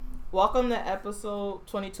Welcome to episode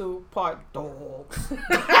 22, part dogs.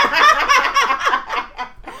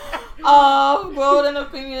 Bold and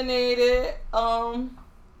opinionated. Oh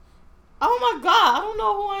my God, I don't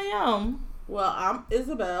know who I am. Well, I'm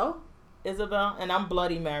Isabel, and I'm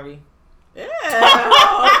Bloody Mary. Yeah.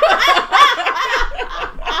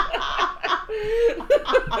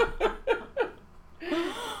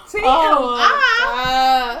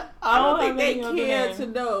 I don't think they care to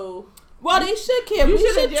know. Well, they should care. We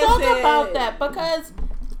should talk about that because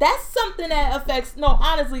that's something that affects. No,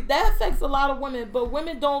 honestly, that affects a lot of women. But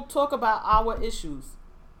women don't talk about our issues,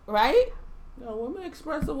 right? No, women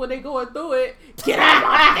express it when they going through it. Get out of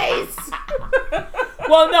my face.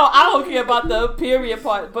 Well, no, I don't care about the period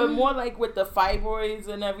part, but more like with the fibroids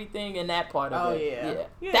and everything and that part of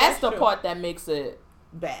it. Yeah, that's the part that makes it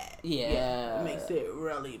bad. Yeah, it makes it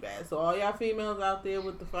really bad. So all y'all females out there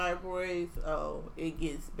with the fibroids, it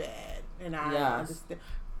gets bad, and I understand.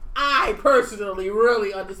 I personally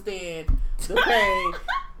really understand the pain,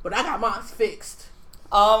 but I got mine fixed.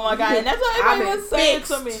 Oh my God, and that's what everybody was saying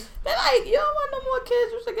to me. They're like, you don't want no more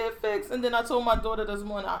kids, you should get fixed. And then I told my daughter this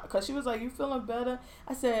morning, because she was like, you feeling better?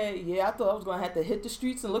 I said, yeah, I thought I was going to have to hit the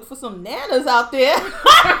streets and look for some nanas out there.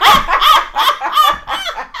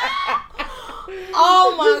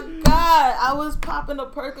 Oh my God, I was popping the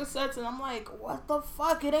Percocets and I'm like, what the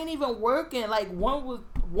fuck? It ain't even working. Like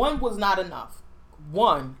one was not enough.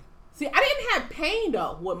 One. See, I didn't have pain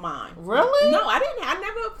though with mine. Really? No, I didn't.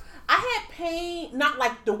 I had pain, not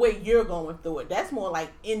like the way you're going through it. That's more like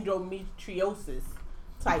endometriosis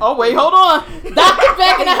type. Oh, wait, hold on. Doctor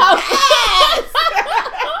back in the house.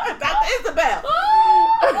 Dr. Isabel.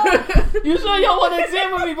 You sure you don't want to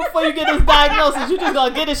examine me before you get this diagnosis? You just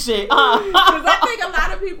gonna get this shit. Because I think a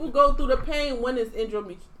lot of people go through the pain when it's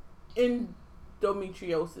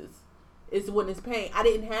endometriosis. It's when it's pain. I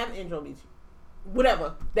didn't have endometriosis.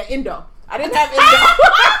 Whatever. The endo. I didn't have endo.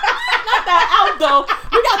 Not that outdo.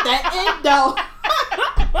 We got that endo.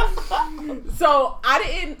 So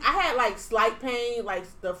I had like slight pain like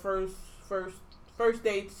the first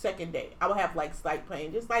day, second day. I would have like slight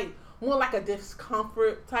pain. Just like more like a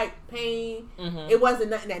discomfort type pain. Mm-hmm. It wasn't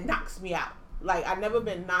nothing that knocks me out. Like I've never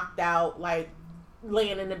been knocked out like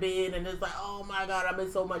laying in the bed and it's like, oh my God, I'm in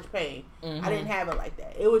so much pain. Mm-hmm. I didn't have it like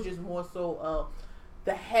that. It was just more so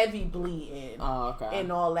the heavy bleeding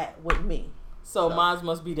and all that with me. So mine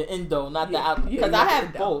must be the endo, not the out. Because I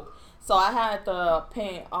had both. So I had the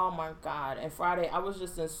pain. Oh my God. And Friday, I was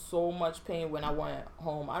just in so much pain when I went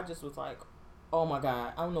home. I just was like, oh my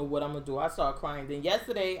God, I don't know what I'm going to do. I started crying. Then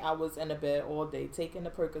yesterday, I was in the bed all day taking the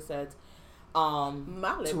Percocets.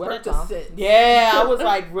 Percocets. Yeah, I was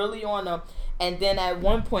like really on them. And then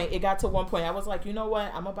it got to one point, I was like, you know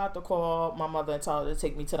what? I'm about to call my mother and tell her to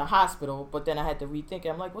take me to the hospital. But then I had to rethink it.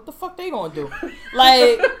 I'm like, what the fuck they gonna do?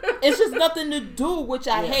 Like, it's just nothing to do, which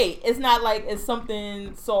I hate. It's not like it's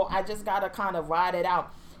something, so I just gotta kind of ride it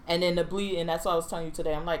out. And then the bleeding, that's what I was telling you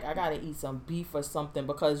today. I'm like, I gotta eat some beef or something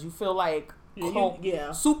because you feel like cold,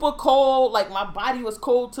 super cold. Like my body was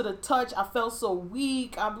cold to the touch. I felt so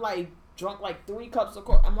weak. I'm like drunk like 3 cups of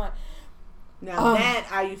coffee. I'm like, now that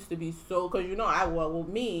I used to be so, because with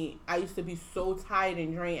me, I used to be so tired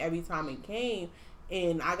and drained every time it came,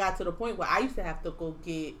 and I got to the point where I used to have to go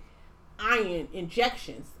get iron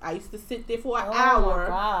injections. I used to sit there for an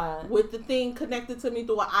hour with the thing connected to me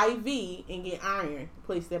through an IV and get iron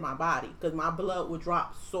placed in my body because my blood would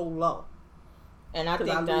drop so low. And I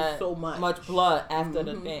think that so much blood after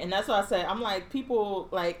the thing. And that's what I said. I'm like, people,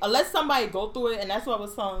 like, unless somebody go through it, and that's what I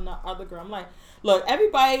was telling the other girl. I'm like, look,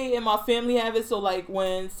 everybody in my family have it. So, like,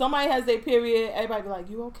 when somebody has their period, everybody be like,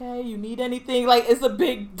 you okay? You need anything? Like, it's a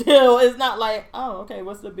big deal. It's not like, oh, okay,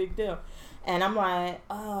 what's the big deal? And I'm like,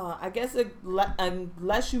 I guess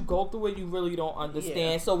unless you go through it, you really don't understand.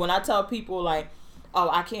 Yeah. So, when I tell people, like, oh,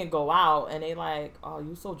 I can't go out, and they like, oh,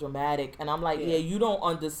 you so dramatic, and I'm like, yeah, you don't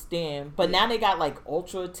understand. But now they got like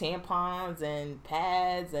ultra tampons and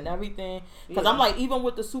pads and everything. Because I'm like, even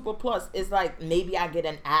with the Super Plus, it's like maybe I get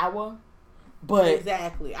an hour, but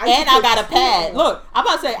exactly. I got a pad. Look, I'm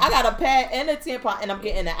about to say I got a pad and a tampon, and I'm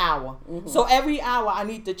getting an hour. Mm-hmm. So every hour I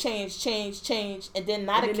need to change, and then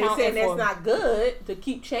not and account. They're saying that's not good to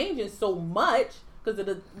keep changing so much because of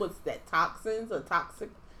the toxins or toxic.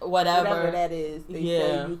 Whatever that is, they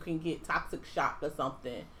say you can get toxic shock or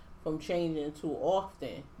something from changing too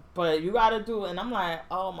often. But you gotta do it, and I'm like,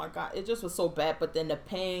 oh my God, it just was so bad. But then the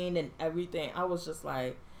pain and everything, I was just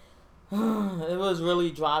like, it was really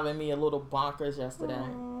driving me a little bonkers yesterday.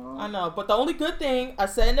 Aww. I know, but the only good thing, I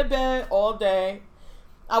sat in the bed all day.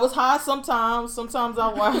 I was high sometimes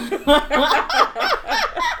I was.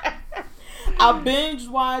 I binge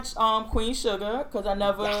watched Queen Sugar because I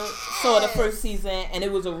never saw the first season, and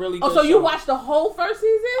it was a really good so show. You watched the whole first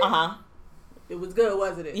season? Uh-huh. It was good,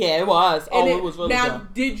 wasn't it? Yeah, it was. It was really good. Now,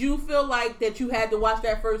 did you feel like that you had to watch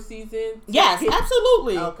that first season? Yes,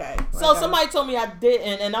 absolutely. Okay. So somebody told me I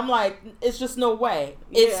didn't, and I'm like, it's just no way.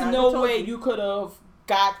 It's no way you could have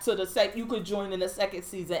got to the you could join in the second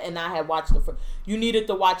season and I had watched the first. You needed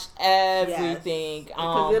to watch everything.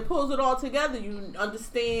 Because it pulls it all together. You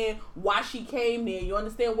understand why she came there. You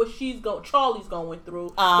understand what Charlie's going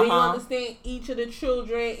through. Then you understand each of the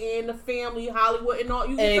children and the family, Hollywood and all.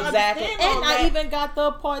 You exactly. And I even got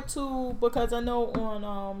the part 2 because I know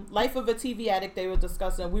on Life of a TV Addict we were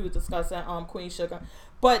discussing Queen Sugar.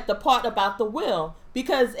 But the part about the will,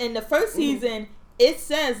 because in the first season it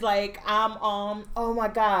says like I'm oh my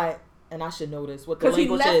God, and I should know this what the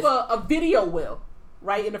language is. Because he left a video will,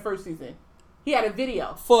 right, in the first season. He had a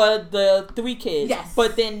video for the 3 kids. Yes.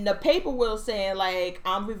 But then the paper will saying like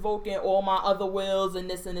I'm revoking all my other wills and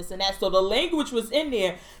this and this and that. So the language was in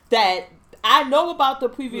there that I know about the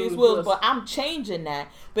previous wills, but I'm changing that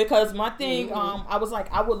because my thing, I was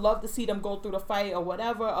like, I would love to see them go through the fight or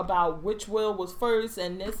whatever about which will was first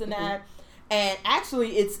and this and that. And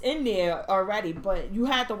actually, it's in there already, but you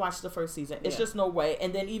had to watch the first season. It's just no way.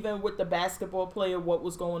 And then even with the basketball player, what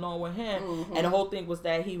was going on with him, and the whole thing was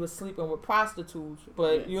that he was sleeping with prostitutes.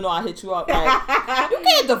 But, you know, I hit you up like, you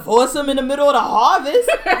can't divorce him in the middle of the harvest.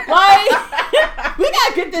 Like, we got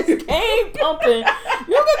to get this cane pumping.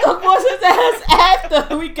 You can divorce his ass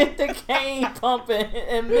after we get the cane pumping.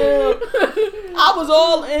 And milk. I was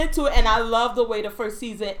all into it, and I love the way the first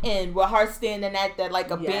season ended with her standing at that,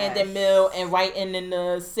 like, abandoned mill and writing in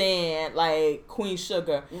the sand like Queen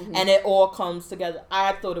Sugar, and it all comes together.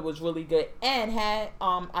 I thought it was really good, and had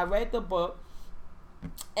I read the book,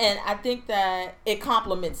 and I think that it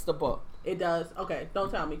complements the book. It does. Okay, don't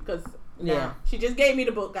tell me because she just gave me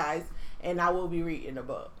the book, guys, and I will be reading the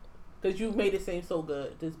book because you made it seem so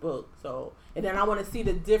good. This book, so and then I want to see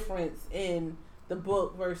the difference in the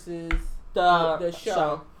book versus the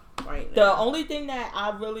show. Right now. The only thing that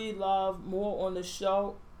I really love more on the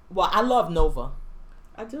show. Well, I love Nova.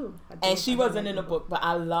 I do. And she wasn't in the book, but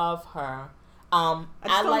I love her. I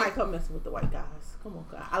just don't like her messing with the white guys. Come on,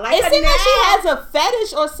 God. I like it her seems now. like she has a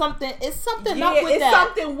fetish or something. It's something up with that. It's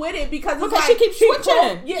something with it because it's like she keeps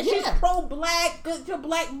switching. She's pro-black, good to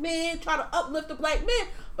black men, try to uplift the black men.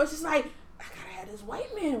 But she's like, I gotta have this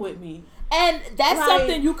white man with me. And that's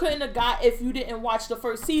something you couldn't have got if you didn't watch the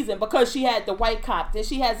first season because she had the white cop. Then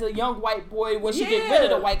she has a young white boy when she get rid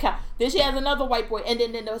of the white cop. Then she has another white boy. And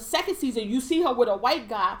then in the second season, you see her with a white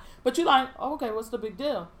guy. But you're like, oh, okay, what's the big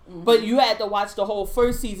deal? But you had to watch the whole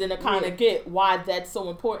first season to kind of get why that's so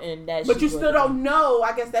important. But you still don't know.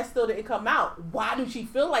 I guess that still didn't come out. Why does she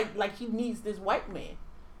feel like she needs this white man?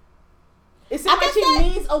 It seems like she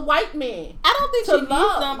needs a white man. I don't think she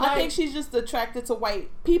needs them. I think she's just attracted to white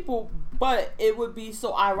people. But it would be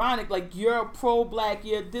so ironic. Like, you're pro-black,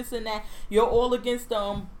 you're this and that. You're all against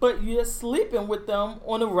them, but you're sleeping with them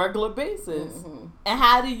on a regular basis. And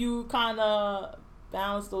how do you kind of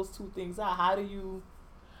balance those two things out? How do you...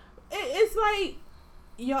 It's like...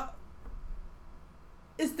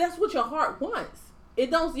 that's what your heart wants.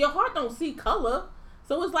 Your heart don't see color.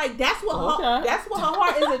 So it's like that's what her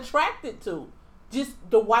heart is attracted to. Just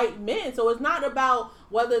the white men. So it's not about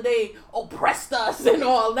whether they oppressed us and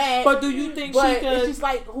all that. But do you think it's just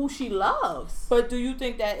like who she loves. But do you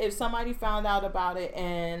think that if somebody found out about it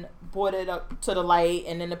and brought it up to the light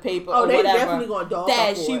and in the paper or whatever, definitely gonna dog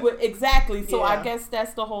that her she for would exactly. So I guess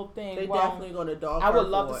that's the whole thing. They definitely gonna dog her. I would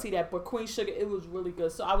love to see that. But Queen Sugar, it was really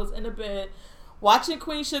good. So I was in the bed watching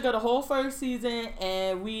Queen Sugar the whole first season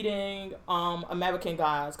and reading American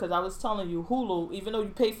Gods because I was telling you Hulu, even though you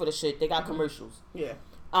pay for the shit, they got commercials. Yeah.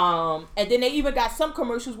 And then they even got some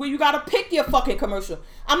commercials where you gotta pick your fucking commercial.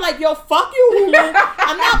 I'm like, yo, fuck you, Hulu.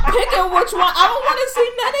 I'm not picking which one. I don't want to see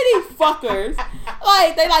none of these fuckers.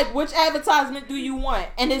 Like, they like, which advertisement do you want?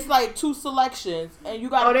 And it's like 2 selections, and you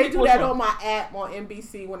gotta. They do that on my app on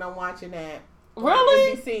NBC when I'm watching that.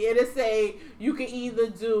 Really? NBC, it'll say you can either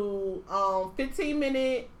do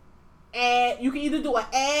 15-minute ad. You can either do an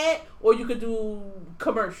ad or you could do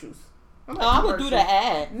commercials. I would do the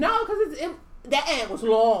ad. No, because that ad was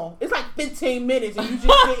long. It's like 15 minutes and you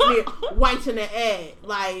just sitting there watching the ad.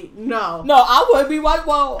 Like, no. No, I wouldn't be watching.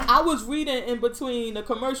 Well, I was reading in between the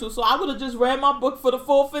commercials, so I would have just read my book for the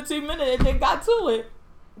full 15 minutes and then got to it.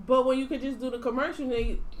 But when you could just do the commercial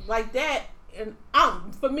like that, and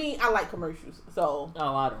for me, I like commercials. So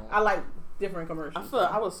I don't. I like different commercials.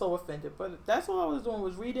 I was so offended, but that's what I was doing,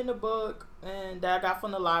 was reading the book and that I got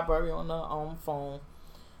from the library on the phone,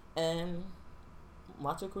 and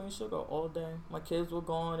watching Queen Sugar all day. My kids were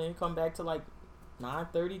gone. They come back to like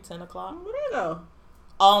 9:30, 10 o'clock. Where they go?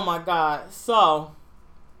 Oh my God. So,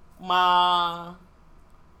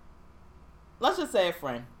 let's just say a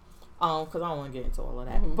friend. Because I don't want to get into all of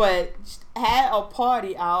that. Mm-hmm. But had a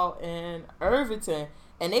party out in Irvington.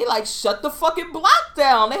 And they like shut the fucking block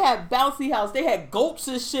down. They had bouncy house. They had goats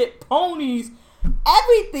and shit, ponies,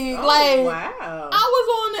 everything. Oh, like, wow. I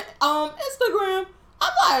was on Instagram.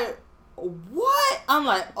 I'm like, what? I'm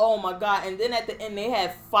like, oh my God. And then at the end, they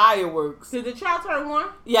had fireworks. Did the child turn 1?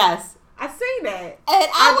 Yes. I seen that. And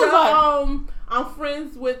I was like, I'm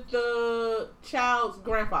friends with the child's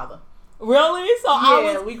grandfather. Really? So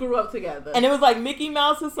yeah, we grew up together. And it was like Mickey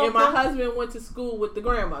Mouse or something? And my husband went to school with the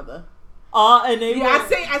grandmother. And they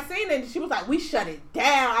I seen it. She was like, we shut it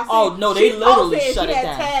down. They literally shut it down. She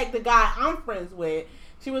had tagged the guy I'm friends with.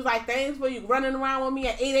 She was like, thanks for you running around with me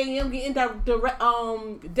at 8 a.m. getting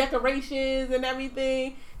decorations and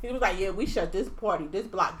everything. He was like, yeah, we shut this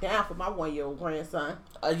block down for my 1-year-old grandson.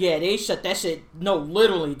 Yeah, they shut that shit. No,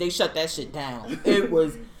 literally, they shut that shit down. It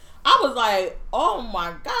was, I was like, oh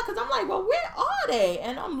my God. Because I'm like, well, where are they?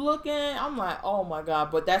 And I'm looking, I'm like, oh my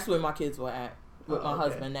God. But that's where my kids were at. With my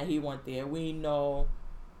husband, that he went there. We know,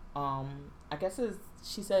 I guess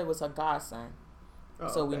she said it was her godson.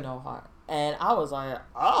 So we know her. And I was like,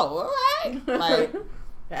 oh, all right. Like,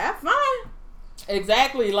 have fun.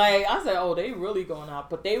 Exactly. Like, I said, oh, they really going out.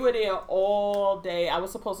 But they were there all day. I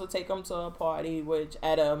was supposed to take them to a party,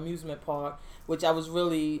 at an amusement park, which I was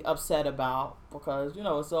really upset about. Because,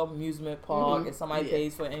 it's an amusement park and somebody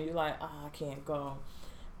pays for it. And you're like, I can't go.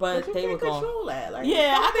 But they were going. Control that. Like,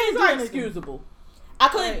 I can't do anything. Excusable. I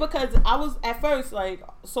couldn't because I was at first like,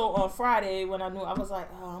 so on Friday when I knew, I was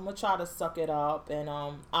like, I'm gonna try to suck it up and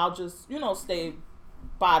I'll just stay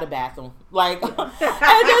by the bathroom, like, and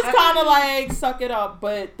just kind of like suck it up.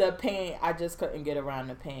 But the pain, I just couldn't get around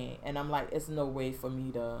the pain, and I'm like, it's no way for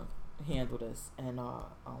me to handle this. And I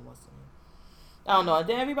don't know. And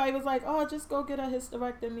then everybody was like, oh, just go get a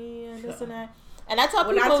hysterectomy and this and that. And I tell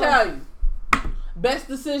people, I tell you, best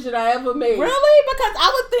decision I ever made. Really? Because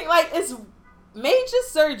I would think like it's major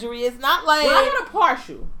surgery. It's not like, well, I had a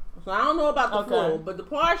partial, so I don't know about the full, but the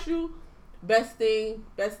partial, best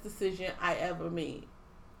decision I ever made.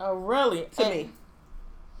 Oh, really? To me,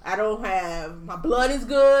 I don't have, my blood is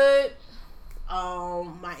good.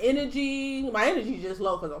 My energy just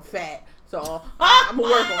low because I'm fat, so I'm gonna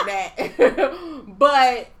work on that.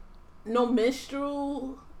 But no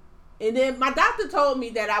menstrual. And then my doctor told me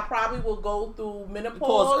that I probably will go through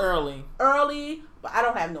menopause early, but I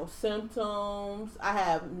don't have no symptoms. I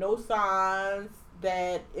have no signs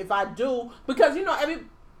that if I do, because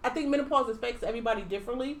I think menopause affects everybody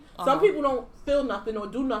differently. Some people don't feel nothing or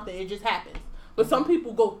do nothing; it just happens. But some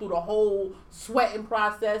people go through the whole sweating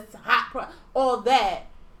process, all that.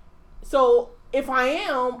 So if I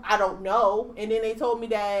am, I don't know. And then they told me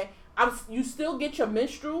that you still get your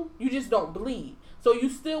menstrual, you just don't bleed. So you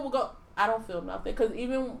still will go, I don't feel nothing. Because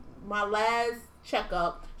even my last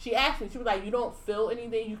checkup, she asked me, she was like, you don't feel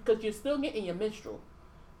anything because you're still getting your menstrual.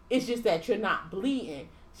 It's just that you're not bleeding.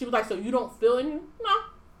 She was like, so you don't feel anything? No,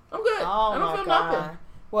 I'm good. I don't feel nothing.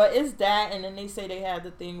 Well, it's that, and then they say they have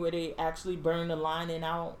the thing where they actually burn the lining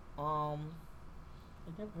out. I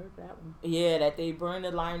never heard that one. Yeah, that they burn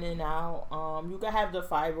the lining out. You can have the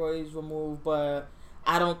fibroids removed, but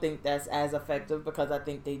I don't think that's as effective because I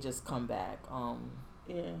think they just come back.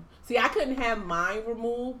 Yeah. See, I couldn't have mine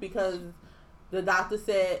removed because the doctor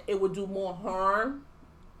said it would do more harm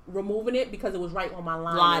removing it because it was right on my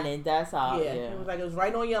lining. That's how. Yeah. It was like it was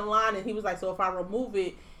right on your line, and he was like, so if I remove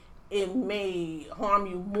it, it may harm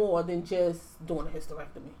you more than just doing a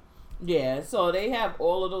hysterectomy. Yeah, so they have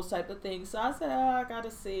all of those type of things. So I said, I gotta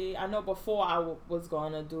see. I know before I was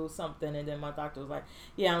going to do something, and then my doctor was like,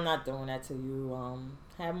 yeah, I'm not doing that to you.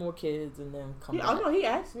 Have more kids and then come back. Oh, no, he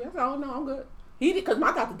asked me. I said, oh, no, I'm good. He did, because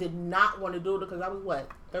my doctor did not want to do it because I was,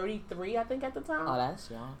 33, I think, at the time? Oh, that's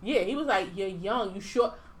young. Yeah, he was like, you're young. You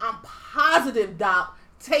sure? I'm positive, doc.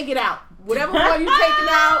 Take it out. Whatever one you're taking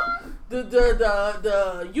out,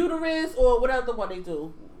 the uterus or whatever one they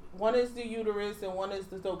do. One is the uterus and one is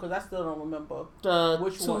the toe, because I still don't remember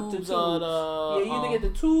which one. The tubes. Yeah, you either get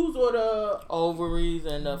the tubes or the ovaries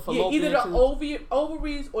and the fallopian either the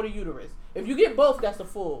ovaries or the uterus. If you get both, that's a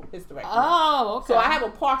full hysterectomy. Oh, okay. So I have a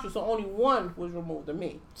partial, so only one was removed of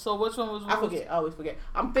me. So which one was removed? I always forget.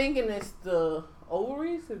 I'm thinking it's the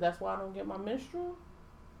ovaries, because that's why I don't get my menstrual.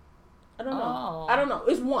 I don't know. Oh. I don't know.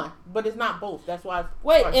 It's one, but it's not both. That's why.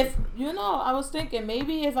 Wait, if I was thinking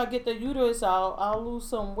maybe if I get the uterus out, I'll lose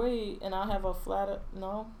some weight and I'll have a flatter.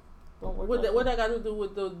 No. What that got to do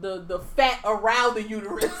with the fat around the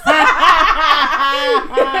uterus?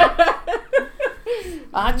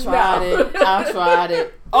 I tried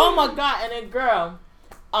it. Oh my God. And then girl,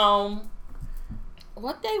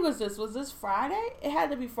 what day was this? Was this Friday? It had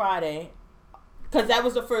to be Friday. Because that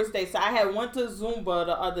was the first day. So I had went to Zumba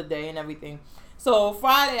the other day and everything. So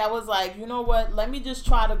Friday I was like, you know what? Let me just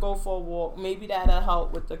try to go for a walk. Maybe that'll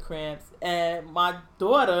help with the cramps. And my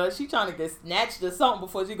daughter, she trying to get snatched or something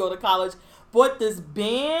before she go to college, bought this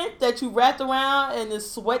band that you wrapped around and the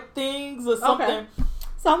sweat things or something. Okay.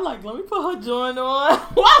 So I'm like, let me put her joint on.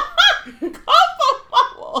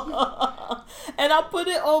 And I put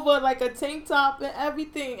it over like a tank top and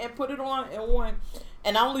everything and put it on and went.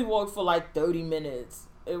 And I only walked for like 30 minutes.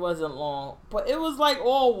 It wasn't long. But it was like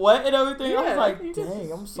all wet and everything. Yeah, I was like,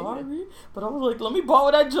 dang, I'm sorry. Yeah. But I was like, let me borrow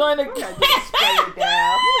that joint again. Spray it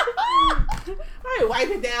down. I wipe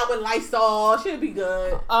it down with Lysol. Should be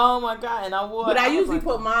good. Oh my God. And I wore. But I usually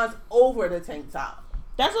put mine over the tank top.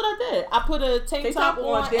 That's what I did. I put a tank top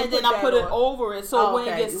on and then I put it over it so it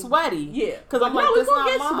wouldn't get sweaty. Yeah. Because I'm like, this not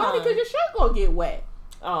mine. It's going to get sweaty because your shirt going to get wet.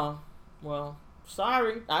 Oh, well.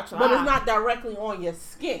 Sorry, I tried. But it's not directly on your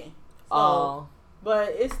skin. So, but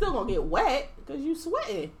it's still gonna get wet because you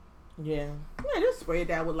sweating. Yeah. Yeah, just spray it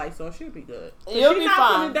down with Lysol. She'll be good. You'll be not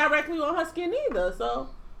fine. putting it directly on her skin either. So.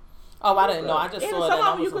 Oh, I didn't know. I just saw it. Some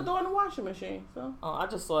of them you could throw in the washing machine. So. Oh, I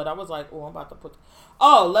just saw it. I was like, oh, I'm about to put.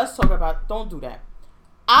 Oh, let's talk about. Don't do that.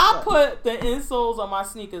 I put the insoles on my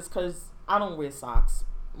sneakers because I don't wear socks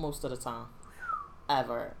most of the time,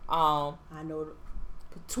 ever. I know.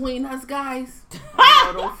 Between us guys,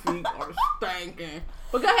 I know those feet are stinking.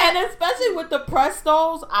 But go ahead. And especially with the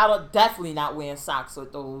Prestos, I'm definitely not wearing socks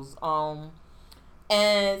with those. And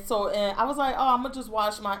I was like, oh, I'm gonna just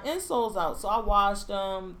wash my insoles out. So I washed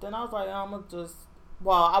them. Then I was like, I'm gonna just.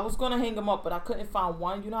 Well, I was gonna hang them up, but I couldn't find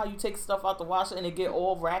one. You know how you take stuff out the washer and it get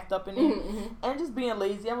all wrapped up in it. Mm-hmm. And just being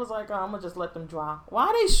lazy, I was like, oh, I'm gonna just let them dry.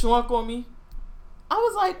 Why they shrunk on me? I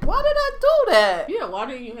was like, why did I do that? Yeah, why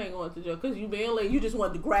didn't you hang on to Joe? Because you being late, you just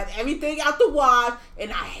wanted to grab everything out the wash,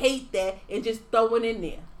 and I hate that, and just throw it in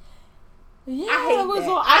there. Yeah, I hate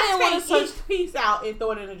that. I didn't want to take each piece out and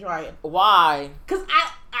throw it in the dryer. Why? Because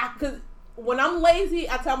because when I'm lazy,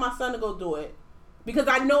 I tell my son to go do it. Because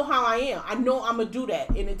I know how I am. I know I'm going to do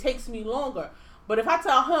that, and it takes me longer. But if I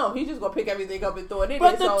tell him, he's just going to pick everything up and throw it in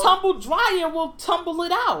there. But the tumble dryer will tumble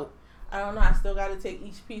it out. I don't know. I still got to take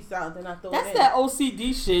each piece out and then I throw it in. That's that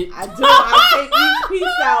OCD shit. I do. I take each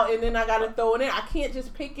piece out and then I got to throw it in. I can't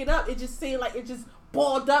just pick it up. It just seems like it just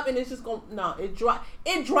balled up and it's just going. No, it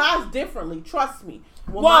dries differently. Trust me.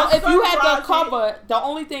 Well, if you had the cover, the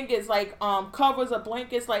only thing is like covers or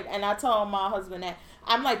blankets. Like, and I tell my husband that.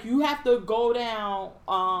 I'm like, you have to go down,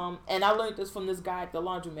 and I learned this from this guy at the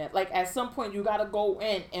laundromat. Like, at some point, you got to go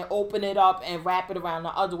in and open it up and wrap it around the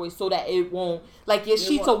other way so that it won't, like, your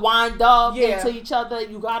sheets will wind up into each other.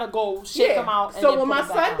 You got to go shake them out. And so when my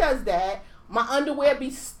son does that, my underwear be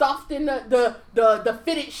stuffed in the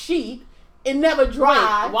fitted sheet. It never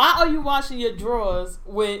dries. Wait, why are you washing your drawers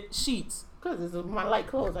with sheets? Because it's my light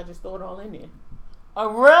clothes. I just throw it all in there.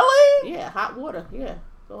 Oh, really? Yeah, hot water. Yeah,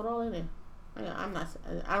 throw it all in there.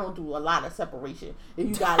 I don't do a lot of separation. If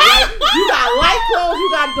you got light clothes,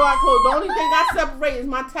 you got dark clothes. The only thing I separate is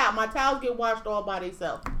my towel. My towels get washed all by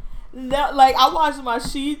themselves. Like, I wash my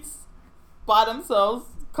sheets by themselves,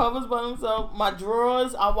 covers by themselves. My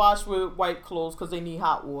drawers I wash with white clothes because they need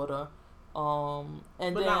hot water. But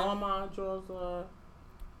then not all my drawers are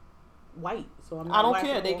white, so I'm not. I don't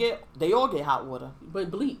care. They all get hot water.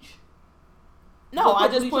 But bleach. No, I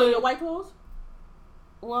just put your white clothes.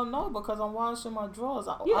 Well, no, because I'm washing my drawers.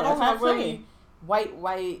 I don't have really white.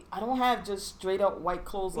 I don't have just straight up white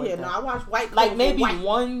clothes like that. Yeah, no, I wash white clothes. Like maybe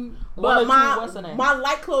one or two. My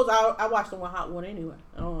light clothes, I wash them with hot water anyway.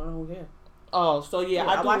 I don't care. Oh, so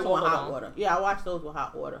I wash them with hot water. Yeah, I wash those with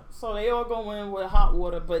hot water. So they all go in with hot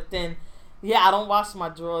water, but then, I don't wash my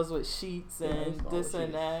drawers with sheets and this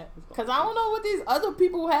and that. Because I don't know what these other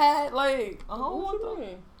people had. Like, I don't want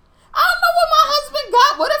them. I don't know what my husband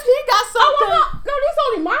got. What if he got something? No, these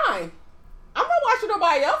only mine. I'm not watching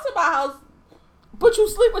nobody else in my house. But you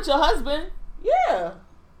sleep with your husband. Yeah.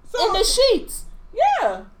 So, in the sheets.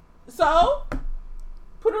 Yeah. So,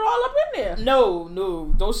 put it all up in there.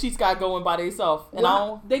 No. Those sheets got going by themselves. And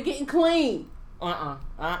they getting clean. I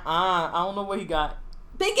don't know what he got.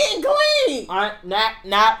 They getting clean. No.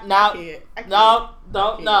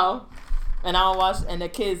 And I don't wash. And the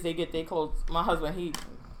kids, they get their clothes. My husband,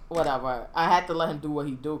 whatever. I had to let him do what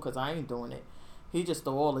he do because I ain't doing it. He just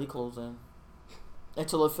throw all his clothes in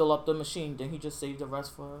until it fill up the machine. Then he just save the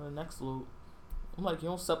rest for the next load. I'm like, you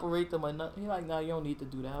don't separate them or nothing? He's like, no, you don't need to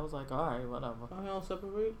do that. I was like, all right, whatever. Oh, you don't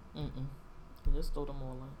separate? You just throw them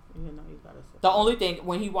all in. Yeah, no, you gotta separate. The only thing,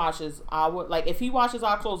 when he washes if he washes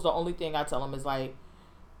our clothes, the only thing I tell him is like,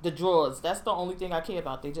 the drawers. That's the only thing I care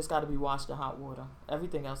about. They just got to be washed in hot water.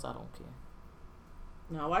 Everything else, I don't care.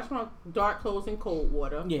 Now, I wash my dark clothes in cold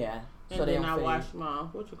water. Yeah. And so then I wash my,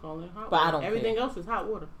 hot but water. I don't Everything care. else is hot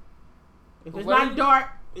water. If it's not dark,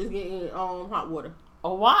 it's getting hot water.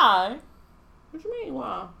 Oh, why? What you mean,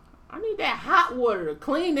 why? I need that hot water to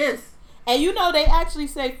clean this. And they actually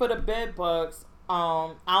say for the bed bugs,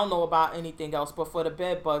 I don't know about anything else, but for the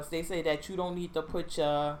bed bugs, they say that you don't need to put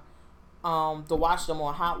your to wash them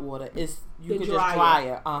on hot water. You could just dry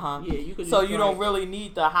it. Yeah, you could. So you don't really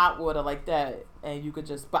need the hot water like that, and you could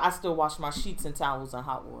just. But I still wash my sheets and towels in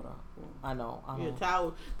hot water. I know. Yeah,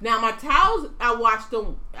 towels. Now my towels, I wash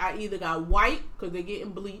them. I either got white because they're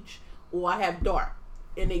getting bleach, or I have dark,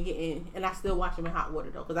 and and I still wash them in hot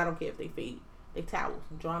water though, because I don't care if they fade. They towels,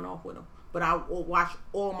 I'm drying off with them. But I will wash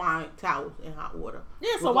all my towels in hot water.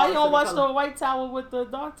 Yeah. So why you don't wash the white towel with the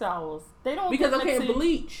dark towels? They don't. Because I can't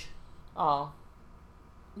bleach. Oh.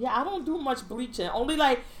 Yeah, I don't do much bleaching. Only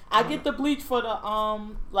I get the bleach for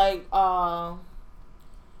the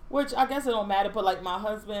which I guess it don't matter, but like my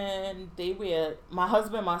husband,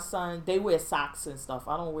 my son, they wear socks and stuff.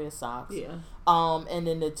 I don't wear socks. Yeah. And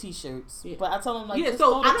then the t-shirts. Yeah. But I tell them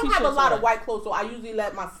so I don't have a lot of white clothes, so I usually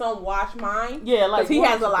let my son wash mine. Yeah, because he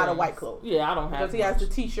has a lot of white clothes. Yeah, I don't have because he has the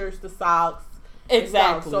t-shirts, the socks.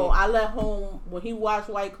 Exactly. So I let him when he wash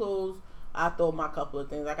white clothes. I throw my couple of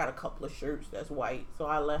things. I got a couple of shirts that's white, so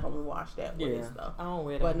I let him wash that with his stuff. I don't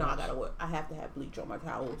wear that. But no, I have to have bleach on my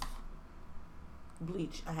towels.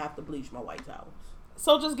 Bleach. I have to bleach my white towels.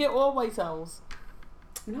 So just get all white towels.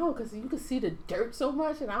 No, because you can see the dirt so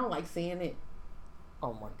much, and I don't like seeing it.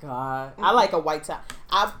 Oh my God! I like a white towel.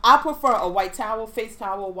 I prefer a white towel, face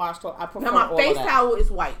towel, wash towel. I prefer. Now my face towel is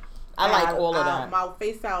white. I like all of that. My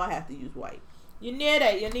face towel, I have to use white. You need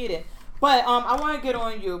it. But I want to get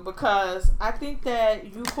on you because I think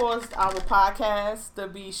that you caused our podcast to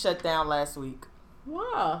be shut down last week.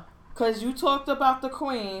 Wow. Because you talked about the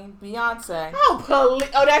Queen, Beyonce. Oh,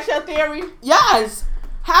 that's your theory? Yes.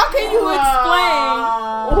 How can you explain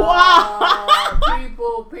why?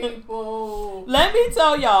 People. Let me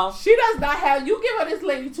tell y'all. She does not have, you give her this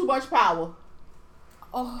lady too much power.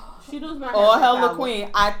 Oh, she does not have Oh, hell, power. the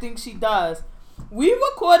Queen. I think she does. We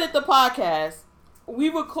recorded the podcast. We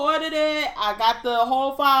recorded it. I got the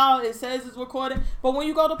whole file. It says it's recorded. But when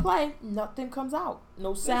you go to play, nothing comes out.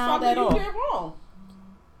 No sound at all. You did wrong.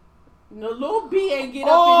 The little bee ain't get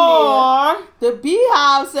up in there. The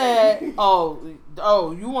beehive said, oh,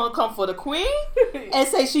 you want to come for the Queen? And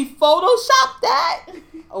say she photoshopped that?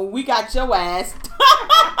 Oh, we got your ass.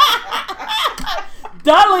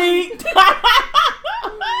 Delete.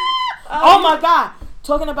 Oh my God.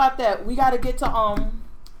 Talking about that, we got to get to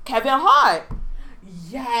Kevin Hart.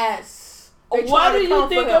 Yes. What do you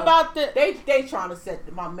think about that? They trying to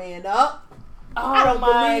set my man up. Oh, I don't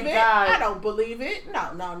believe it. God. I don't believe it.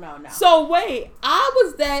 No. So wait, I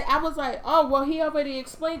was like, oh well, he already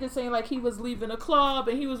explained it, saying like he was leaving a club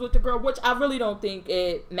and he was with the girl, which I really don't think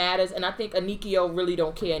it matters, and I think Anikio really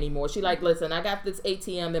don't care anymore. She like, listen, I got this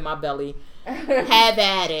ATM in my belly, have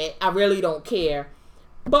at it. I really don't care.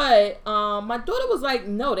 But my daughter was like,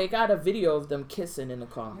 no, they got a video of them kissing in the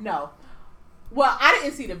car. No. Well, I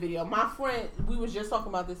didn't see the video. My friend, we was just talking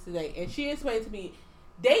about this today, and she explained to me,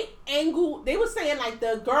 they were saying like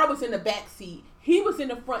the girl was in the back seat, he was in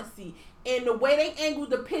the front seat, and the way they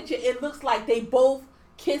angled the picture, it looks like they both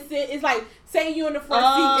kissing. It's like, say you in the front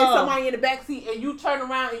seat and somebody in the back seat, and you turn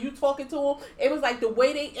around and you talking to them. It was like the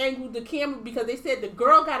way they angled the camera, because they said the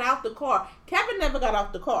girl got out the car. Kevin never got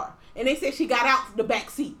out the car, and they said she got out the back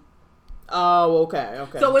seat. Oh, okay.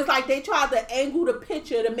 So it's like they tried to angle the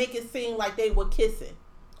picture to make it seem like they were kissing.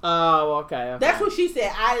 Oh, okay. That's what she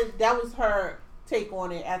said. That was her take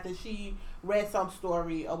on it after she read some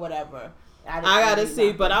story or whatever. I gotta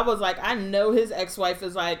see, but I was like, I know his ex-wife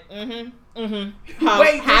is like, How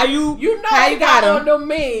you got on the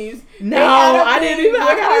memes? No, I didn't even.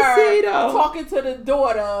 I gotta see though. Talking to the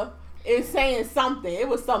daughter and saying something. It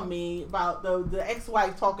was some meme about the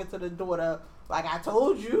ex-wife talking to the daughter. Like, I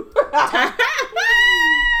told you.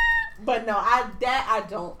 But no, I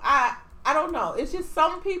don't know. It's just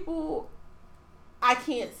some people, I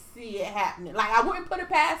can't see it happening. Like, I wouldn't put it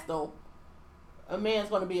past them. A man's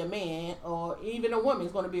going to be a man, or even a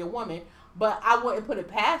woman's going to be a woman. But I wouldn't put it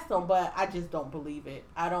past them, but I just don't believe it.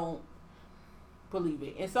 I don't believe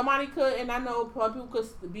it. And somebody could, and I know people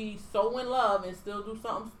could be so in love and still do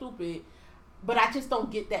something stupid, but I just don't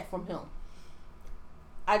get that from him.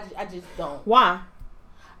 I just don't. Why?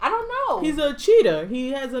 I don't know. He's a cheater. He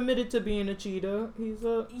has admitted to being a cheater.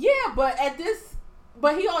 But I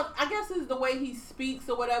guess it's the way he speaks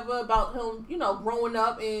or whatever about him, growing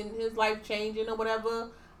up and his life changing or whatever.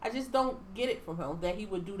 I just don't get it from him that he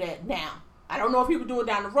would do that now. I don't know if he would do it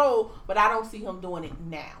down the road, but I don't see him doing it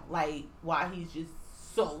now. Like, why he's just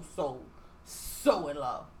so in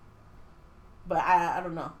love. But I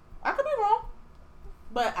don't know. I could be wrong.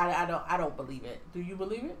 But I don't believe it. Do you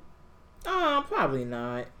believe it? Probably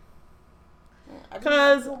not.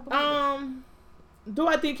 Because, do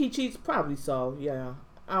I think he cheats? Probably so, yeah.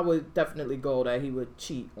 I would definitely go that he would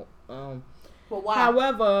cheat. But why?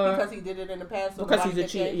 However... Because he did it in the past? So because he's a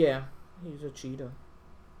cheater, yeah. He's a cheater.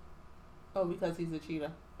 Oh, because he's a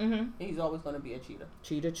cheater? Mm-hmm. He's always going to be a cheater.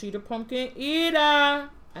 Cheater, pumpkin eater.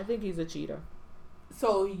 I think he's a cheater.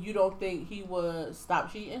 So you don't think he would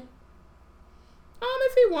stop cheating?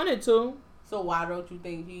 If he wanted to. So why don't you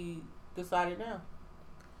think he decided now?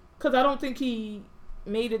 Because I don't think he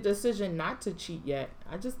made a decision not to cheat yet.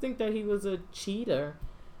 I just think that he was a cheater.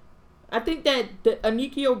 I think that the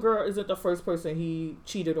Anikio girl isn't the first person he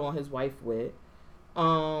cheated on his wife with.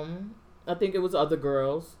 I think it was other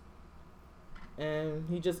girls. And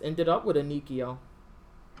he just ended up with Anikio.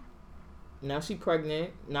 Now she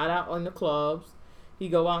pregnant, not out on the clubs. He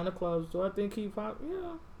go out in the clubs. Do I think he probably...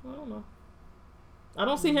 Yeah, I don't know. I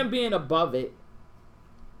don't see him being above it.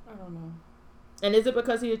 I don't know. And is it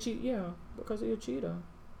because he a cheat? Yeah, because he a cheater.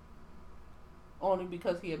 Only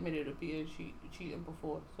because he admitted to being cheating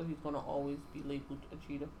before, so he's gonna always be labeled a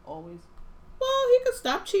cheater. Always. Well, he could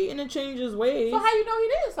stop cheating and change his ways. So how you know he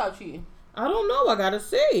didn't stop cheating? I don't know. I gotta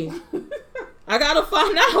see. I gotta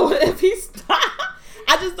find out if he stopped.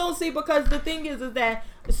 I just don't see, because the thing is that,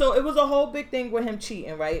 so it was a whole big thing with him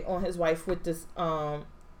cheating, right, on his wife with this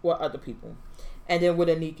with other people, and then with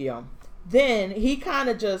Anikio. Then he kind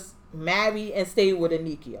of just married and stayed with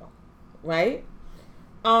Anikio, right?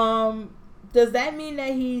 Does that mean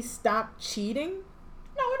that he stopped cheating?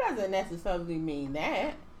 No, it doesn't necessarily mean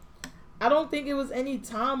that. I don't think it was any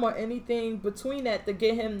time or anything between that to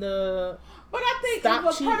get him to. But I think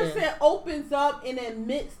if a person opens up and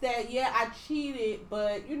admits that, yeah, I cheated,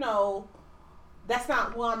 but that's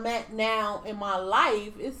not where I'm at now in my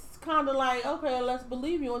life, it's kind of like, okay, let's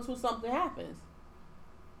believe you until something happens.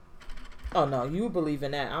 Oh no, you believe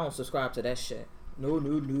in that? I don't subscribe to that shit. No,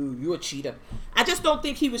 you a cheater. I just don't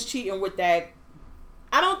think he was cheating with that.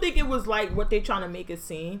 I don't think it was like what they trying to make it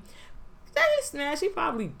seem. That he snatched, he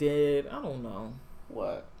probably did. I don't know.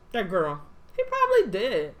 What? That girl. He probably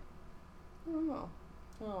did. I don't know.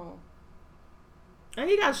 Oh. And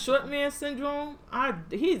he got short man syndrome.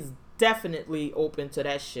 He's definitely open to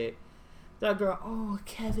that shit. That girl, oh,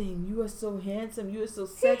 Kevin, you are so handsome. You are so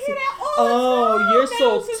sexy. He hear that all the time you're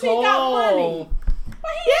so since tall. He got money.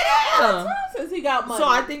 But he hear that all the time since he got money. So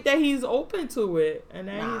I think that he's open to it. And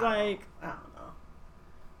then he's like...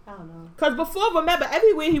 I don't know. Because before, remember,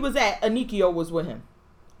 everywhere he was at, Anikio was with him.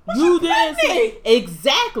 You didn't see.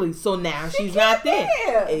 Exactly. So now she's not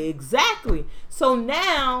there. Exactly. So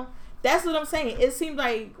now, that's what I'm saying. It seemed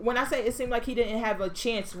like, when I say it seemed like he didn't have a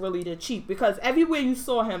chance really to cheat, because everywhere you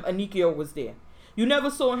saw him, Anikio was there. You never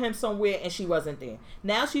saw him somewhere and she wasn't there.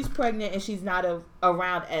 Now she's pregnant and she's not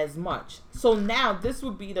around as much. So now this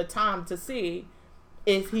would be the time to see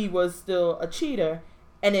if he was still a cheater.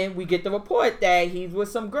 And then we get the report that he's with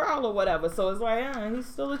some girl or whatever. So it's like, he's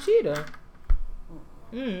still a cheater.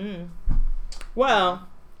 Mm-hmm. Well,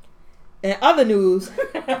 in other news,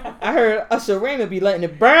 I heard Usher Raymond be letting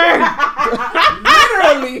it burn.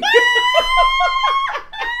 Literally.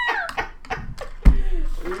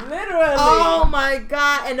 Literally. Oh my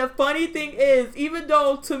God. And the funny thing is, even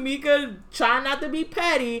though Tamika trying not to be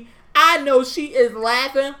petty, I know she is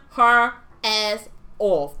laughing her ass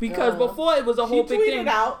off, because before it was a whole big thing.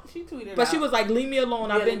 She tweeted out. But she was like, leave me alone.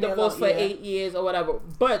 I've been divorced for 8 years or whatever.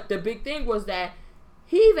 But the big thing was that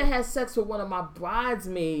he even had sex with one of my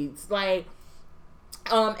bridesmaids. Like,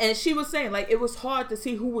 and she was saying, like, it was hard to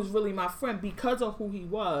see who was really my friend because of who he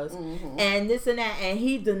was. Mm-hmm. And this and that. And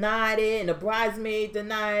he denied it. And the bridesmaid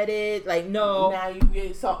denied it. Like, no. Now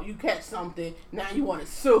you catch something. Now you want to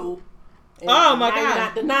sue. Oh my God. You're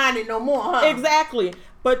not denying it no more, huh? Exactly.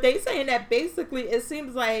 But they saying that basically it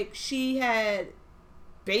seems like she had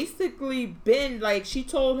basically been like, she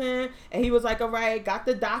told him and he was like, all right, got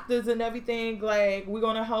the doctors and everything, like, we're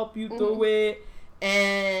gonna help you through it.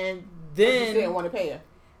 And then he didn't want to pay her.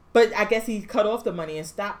 But I guess he cut off the money and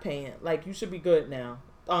stopped paying. Like, you should be good now.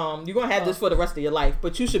 You're gonna have this for the rest of your life,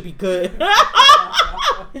 but you should be good. And she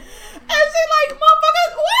like,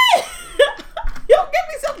 motherfuckers, what? Yo, give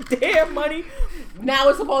me some damn money. Now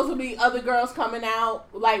it's supposed to be other girls coming out,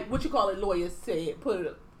 like what you call it, lawyers said, put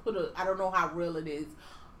a I don't know how real it is.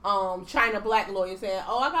 China black lawyer saying,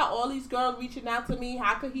 "Oh, I got all these girls reaching out to me.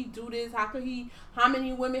 How could he do this? How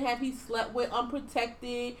many women have he slept with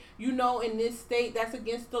unprotected? You know, in this state, that's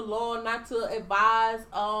against the law not to advise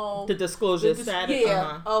the disclosure status.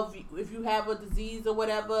 Of if you have a disease or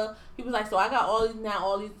whatever." He was like, "So I got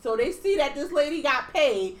all these. So they see that this lady got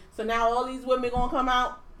paid. So now all these women gonna come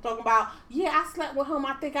out talking about, yeah, I slept with him.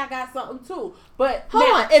 I think I got something too." But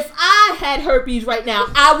hold on, if I had herpes right now,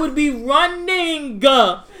 I would be running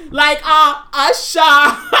like Usher.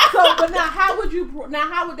 But now how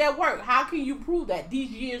would that work? How can you prove that these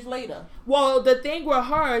years later? Well, the thing with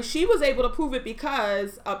her, she was able to prove it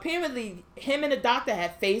because apparently him and the doctor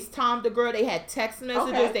had FaceTimed the girl. They had text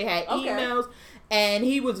messages. They had emails. And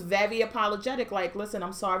he was very apologetic. Like, listen,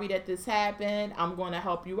 I'm sorry that this happened. I'm going to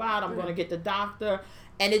help you out. I'm going to get the doctor.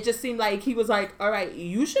 And it just seemed like he was like, all right,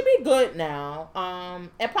 you should be good now.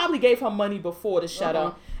 And probably gave her money before to shut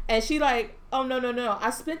up. And she like, oh, no. I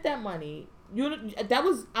spent that money. I'm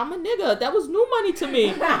a nigga. That was new money to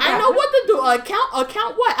me. I know what to do.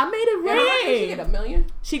 Account what? I made it rain. Did she get $1 million?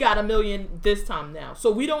 She got $1 million this time now.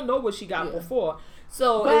 So we don't know what she got before.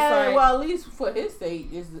 So but, it's like, well, at least for his sake,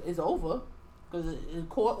 it's over. Because it's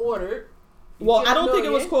court ordered. Well, I don't think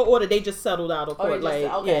it was court ordered. They just settled out of court.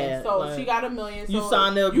 So she got $1 million. So you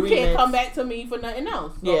signed the agreement. You can't come back to me for nothing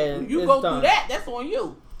else. So you go through that. That's on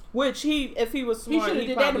you. Which if he was smart, he should have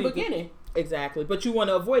did that in the beginning. Exactly. But you want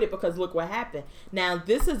to avoid it because look what happened. Now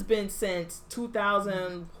this has been since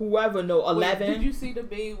 2000. 11. Wait, did you see the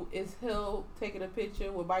big? Is Hill taking a picture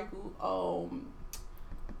with Michael?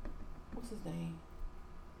 What's his name?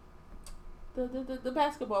 The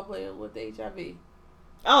basketball player with the HIV.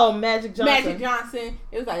 Oh, Magic Johnson.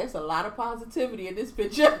 It was like, it's a lot of positivity in this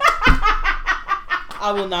picture.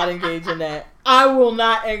 I will not engage in that. I will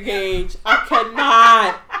not engage. I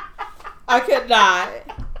cannot.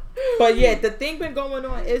 But yeah, the thing been going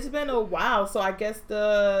on. It's been a while. So I guess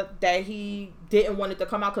that he didn't want it to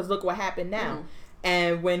come out because look what happened now. Mm-hmm.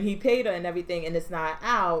 And when he paid her and everything and it's not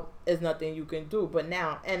out, there's nothing you can do. But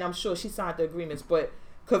now, and I'm sure she signed the agreements, but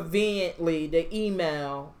conveniently the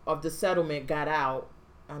email of the settlement got out.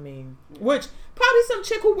 I mean, which probably some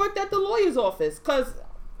chick who worked at the lawyer's office. Because,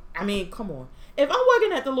 I mean, come on. If I'm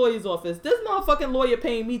working at the lawyer's office, this motherfucking lawyer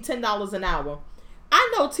paying me $10 an hour.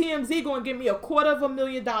 I know TMZ going to give me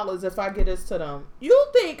 $250,000 if I get this to them. You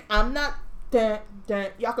think I'm not...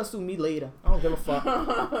 Y'all can sue me later. I don't give a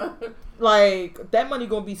fuck. Like, that money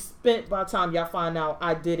going to be spent by the time y'all find out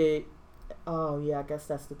I did it. Oh, yeah, I guess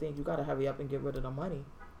that's the thing. You got to hurry up and get rid of the money.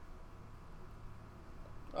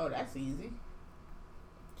 Oh, that's easy.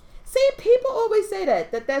 See, people always say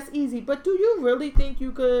that's easy, but do you really think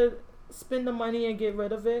you could spend the money and get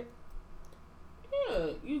rid of it? Yeah,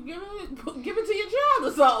 you give it to your child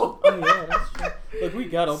or so. Oh yeah, that's true. Look, we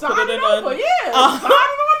gotta sign put it in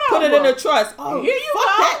put it in a trust. Oh, here you fuck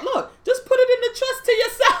go. That. Look, just put it in the trust to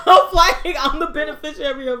yourself. Like, I'm the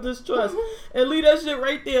beneficiary of this trust, and leave that shit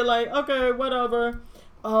right there. Like, okay, whatever.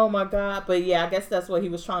 Oh my God. But yeah, I guess that's what he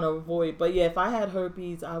was trying to avoid. But yeah, if I had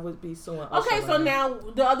herpes, I would be suing. Okay, so now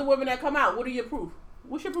the other women that come out, what are your proof?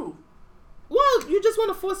 What's your proof? Well, you just want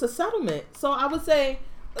to force a settlement. So I would say,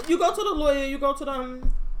 you go to the lawyer, you go to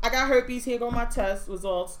them. I got herpes. Here go my test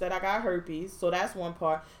results that I got herpes. So that's one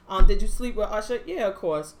part. Did you sleep with Usher? Yeah, of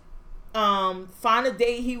course. Find a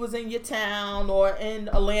day he was in your town or in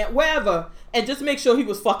Atlanta, wherever, and just make sure he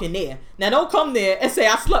was fucking there. Now don't come there and say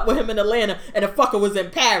I slept with him in Atlanta and the fucker was in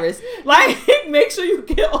Paris. Like, make sure you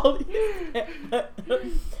get all these.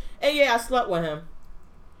 And yeah, I slept with him.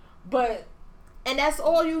 And that's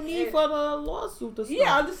all you need for the lawsuit to start.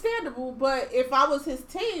 Yeah, understandable. But if I was his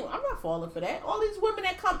team, I'm not falling for that. All these women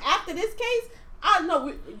that come after this case, I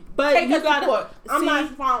know, but take you us to court. I'm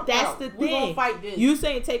not falling. That's the thing. We're gonna fight this. You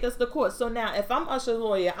saying take us to court. So now, if I'm Usher's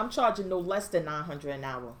lawyer, I'm charging no less than $900 an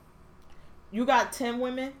hour. You got 10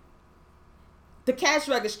 women. The cash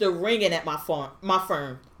register ringing at my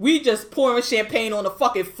firm. We just pouring champagne on the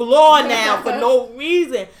fucking floor now for no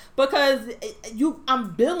reason because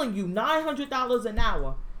I'm billing you $900 an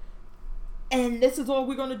hour, and this is all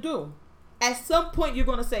we're gonna do. At some point, you're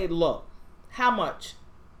gonna say, "Look, how much?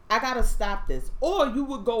 I gotta stop this," or you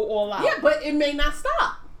would go all out. Yeah, but it may not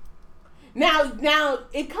stop. Now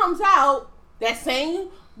it comes out that same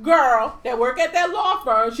girl that work at that law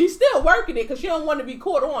firm, she's still working it because she don't want to be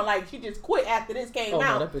caught on. Like, she just quit after this came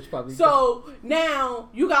out. No, that bitch probably so good. Now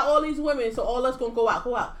you got all these women, so all us gonna go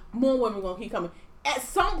out. More women gonna keep coming. at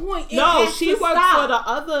some point, she worked for the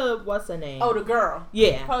other. What's her name? Oh, the girl.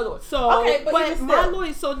 Yeah. So, okay, but my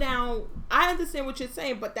lawyer. So now I understand what you're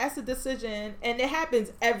saying, but that's a decision, and it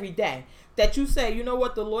happens every day. That you say, you know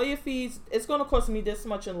what, the lawyer fees, it's going to cost me this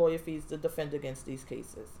much in lawyer fees to defend against these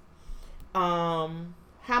cases. How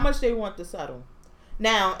much they want to settle?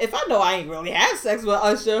 Now, if I know I ain't really had sex with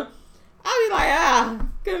Usher, I'll be like,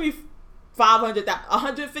 give me $500,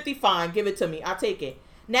 $150 fine, give it to me, I'll take it.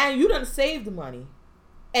 Now you done saved the money.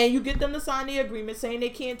 And you get them to sign the agreement saying they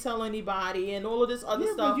can't tell anybody and all of this other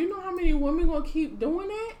stuff. But you know how many women gonna keep doing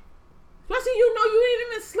that? Especially you didn't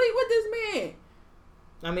even sleep with this man.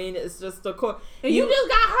 I mean, it's just the court. And you just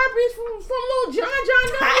got herpes from little John down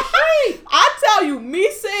the street. I tell you,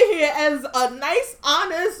 me sitting here as a nice,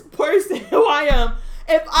 honest person who I am,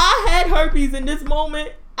 if I had herpes in this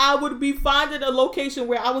moment, I would be finding a location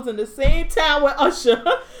where I was in the same town with Usher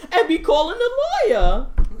and be calling the lawyer.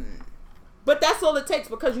 But that's all it takes,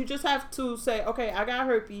 because you just have to say, okay, I got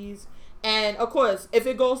herpes. And of course, if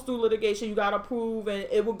it goes through litigation, you gotta prove, and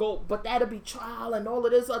it will go. But that'll be trial and all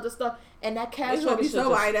of this other stuff. And that cash. It's gonna be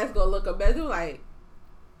somebody that's gonna look up at you like,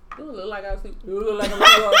 you look like I see. You look like I'm a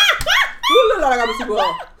super. You look like I'm a super.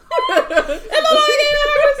 It look like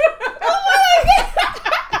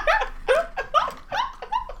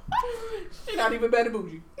She's not even better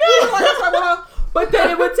bougie. But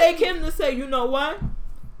then it would take him to say, you know what?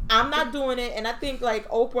 I'm not doing it. And I think like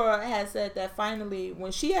Oprah has said that finally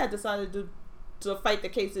when she had decided to fight the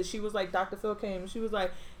cases, she was like, Dr. Phil came, she was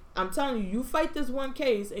like, I'm telling you, you fight this one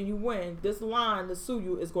case and you win, this line to sue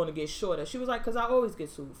you is going to get shorter. She was like, because I always get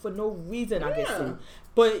sued. For no reason I get sued.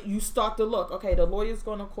 But you start to look, okay, the lawyer's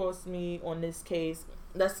going to cost me on this case,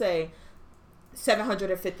 let's say,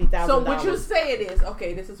 $750,000. So what you said is,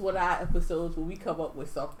 okay, this is what our episodes where we come up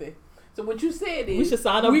with something. So what you said is, we should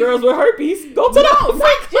sign up girls with herpes. Go to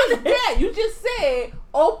the yeah. You just said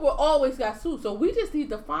Oprah always got sued. So we just need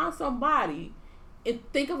to find somebody and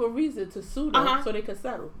think of a reason to sue them so they can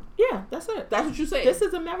settle. Yeah, that's it. That's what you said. This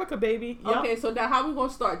is America, baby. Yep. Okay, so now how we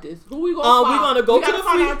gonna start this? Who we gonna find? We're gonna go to the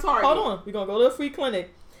free. Hold on, we're gonna go to the free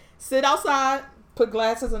clinic. Sit outside. Put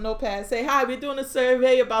glasses and notepad. Say, hi, we're doing a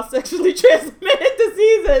survey about sexually transmitted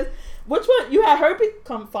diseases. Which one? You had herpes?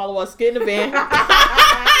 Come follow us. Get in the van.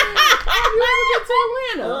 Have you ever been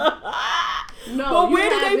to Atlanta? No. But where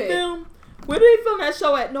did they film? Where did they film that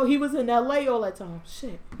show at? No, he was in LA all that time.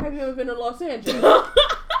 Shit. Have you ever been to Los Angeles?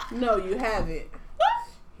 No, you haven't.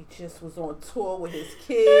 He just was on tour with his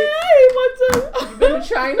kids. Yeah, you been to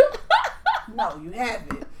China? No, you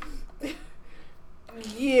haven't.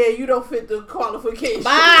 Yeah, you don't fit the qualification.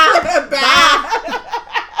 Bye. Bye.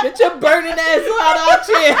 Get your burning ass out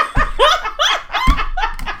here.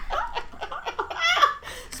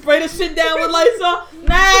 Spray the shit down with Lysol.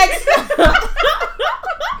 Next.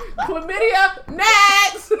 Chlamydia.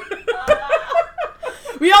 Next.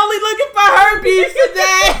 We only looking for herpes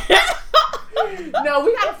today. No,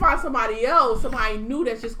 we gotta find somebody else. Somebody new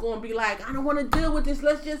that's just gonna be like, I don't want to deal with this.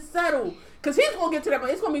 Let's just settle. Because he's going to get to that, but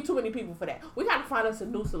it's going to be too many people for that. We got to find us a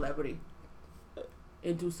new celebrity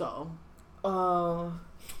and do something. But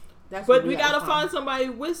we got to find somebody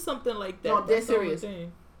with something like that. No, that's serious.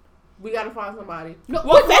 We got to find somebody. No,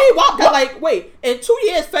 well, Fetty Wap got wait, in 2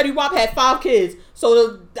 years, Fetty Wap had 5 kids.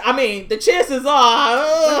 So, the chances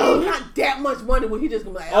are. He got that much money where he just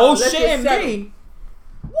going to be like, let's just settle.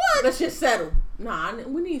 What? Let's just settle. Nah,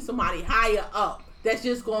 we need somebody higher up. That's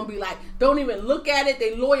just going to be like, don't even look at it.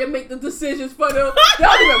 They lawyer make the decisions for them. They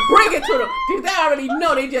don't even bring it to them. Because they already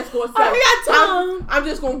know they just going to say, I'm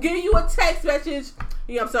just going to give you a text message.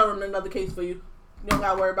 I'm settling another case for you. You don't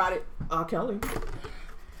got to worry about it. Kelly.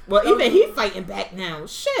 Well, even he fighting back now.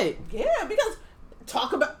 Shit. Yeah, because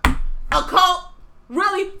talk about a cult.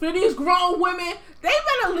 Really? For these grown women, they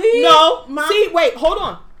better leave. No. See, wait, hold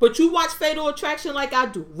on. But you watch Fatal Attraction like I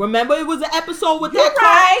do. Remember, it was an episode with that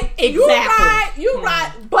cult? Exactly. You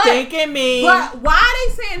right. But thinking me. But why are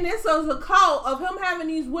they saying this as a cult of him having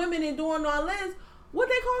these women and doing all this? What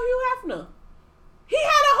they call Hugh Hefner? He had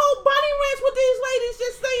a whole bunny ranch with these ladies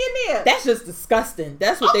just staying there. That's just disgusting.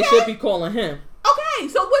 That's what they should be calling him. Okay,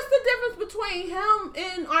 so what's the difference between him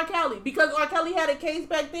and R. Kelly? Because R. Kelly had a case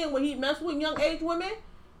back then where he messed with young age women.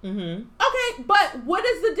 Mm-hmm. Okay, but what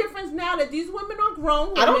is the difference now that these women are grown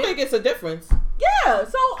women? I don't think it's a difference. Yeah,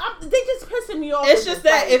 so they just pissing me off. It's just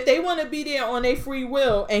that if they want to be there on their free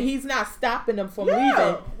will and he's not stopping them from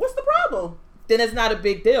leaving, what's the problem? Then it's not a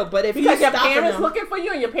big deal. But if your parents looking for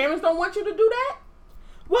you and your parents don't want you to do that,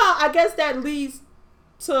 well, I guess that leads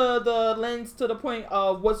to the lens to the point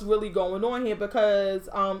of what's really going on here, because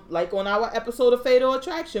like on our episode of Fatal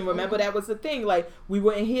Attraction, remember that was the thing, like we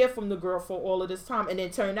wouldn't hear from the girl for all of this time, and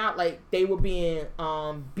it turned out like they were being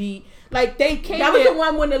beat, like they came. That was the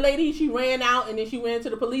one when the lady, she ran out and then she went to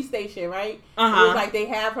the police station, right? It was like they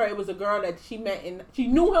have her. It was a girl that she met and she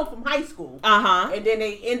knew him from high school. And then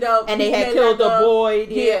they end up and they had killed a boy,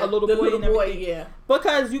 a little boy, yeah.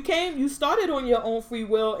 Because you started on your own free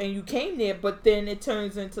will and you came there, but then it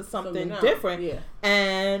turns into something different. Yeah.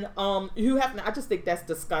 And you have to, I just think that's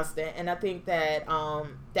disgusting, and I think that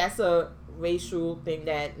that's a racial thing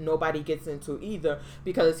that nobody gets into either,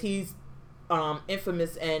 because he's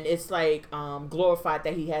infamous, and it's like glorified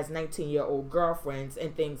that he has 19-year-old girlfriends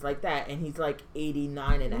and things like that, and he's like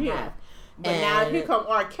 89 and a half. But now here come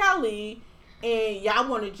R. Kelly, and y'all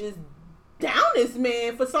want to just down this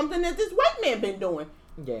man for something that this white man been doing.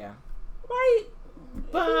 Yeah. Right?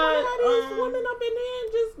 But these women up in there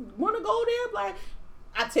and just want to go there, like,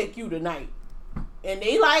 I take you tonight. And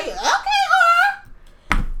they like,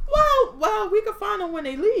 okay, well, we can find them when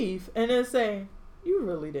they leave and then say, you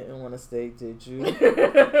really didn't want to stay, did you?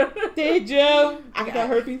 Did you? I got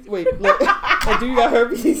herpes. Wait, look. Do you got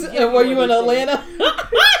herpes? And were you in Atlanta?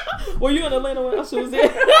 Were you in Atlanta when Usher was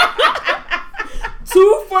there?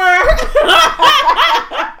 Too far.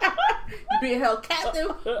 You being held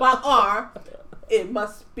captive by R. It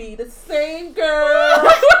must be the same girl.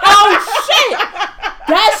 Oh shit!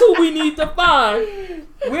 That's who we need to find.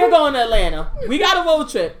 We're going to Atlanta. We got a road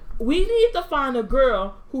trip. We need to find a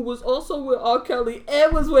girl who was also with R. Kelly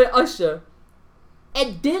and was with Usher.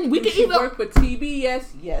 And then we can even work for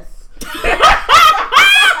TBS. Yes.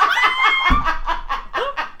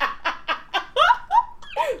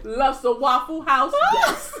 Loves the Waffle House.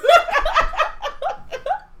 Yes.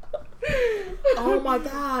 Oh my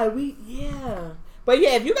God, but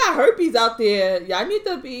yeah, if you got herpes out there, y'all need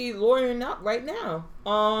to be lawyering up right now.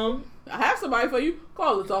 I have somebody for you.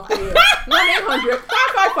 Call us off the air.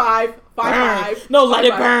 1-800-555-55. No, let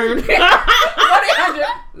it burn. 1-800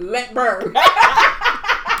 let burn. We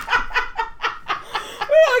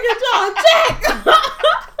gotta get y'all a check.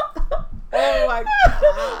 Oh my God.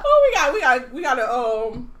 Oh, we got to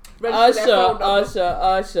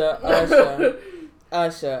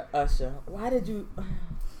Usher. Why did you?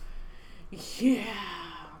 Yeah.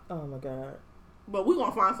 Oh my God. But we're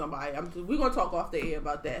gonna find somebody. We're gonna talk off the air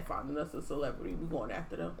about that. Finding us a celebrity. We're going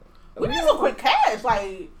after them. We need some quick cash.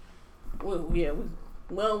 Like, we ain't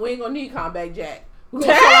gonna need Combat Jack. We're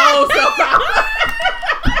gonna sell our own stuff out.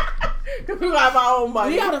 We got our own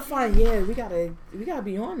money. We gotta find. Yeah, we gotta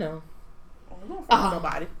be on them. We're gonna find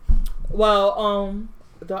somebody. Well,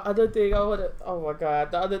 the other thing the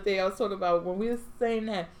other thing I was talking about when we were saying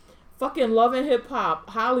that fucking Love and Hip Hop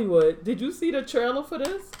Hollywood. Did you see the trailer for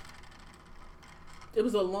this? It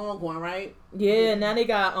was a long one, right? Yeah. Now they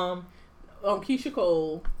got Keisha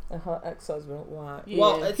Cole and her ex-husband. Why? Yeah.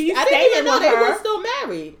 Well, I didn't even know they were still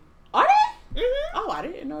married. Are they? Mm-hmm. Oh, I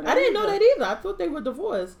didn't know that. I didn't know that either. I thought they were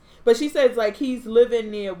divorced. But she says like he's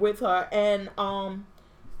living there with her, and I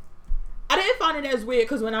didn't find it as weird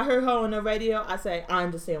because when I heard her on the radio, I said I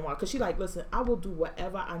understand why. Because she like, listen, I will do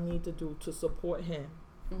whatever I need to do to support him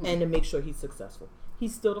and to make sure he's successful.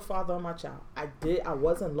 He's still the father of my child. I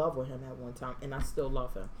was in love with him at one time, and I still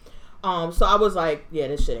love him. So I was like, yeah,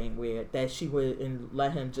 this shit ain't weird that she would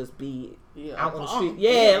let him just be out on the street.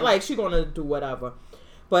 Yeah, like she gonna do whatever.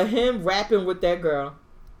 But him rapping with that girl,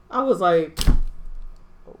 I was like,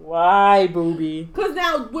 why, booby? Because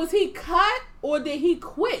now, was he cut or did he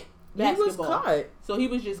quit basketball? He was cut. So he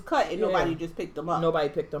was just cut and nobody just picked him up. Nobody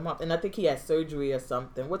picked him up. And I think he had surgery or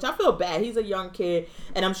something, which I feel bad. He's a young kid,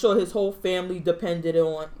 and I'm sure his whole family depended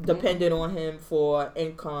on him for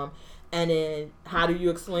income. And then how do you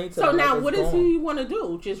explain to him? So now what does he want to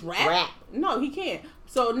do? Just rap? No, he can't.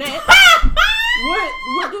 So now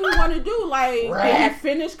what do he want to do? Like, did he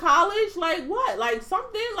finish college? Like what? Like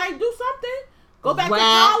something? Like do something? Go back to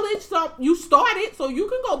college. So you started, so you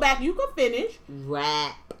can go back. You can finish.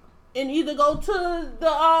 Rap. And either go to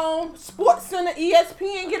the Sports Center,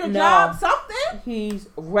 ESPN, get a job, something. He's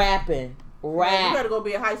rapping. Rap. Yeah, you gotta go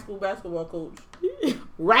be a high school basketball coach.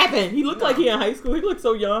 Rapping. He looked like he in high school. He looked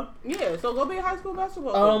so young. Yeah, so go be a high school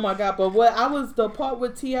basketball coach. Oh my God! But the part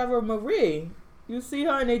with Tiara Marie. You see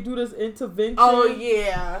her and they do this intervention. Oh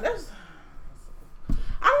yeah, that's.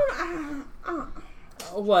 I don't.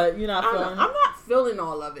 What? You're not feeling? I'm not feeling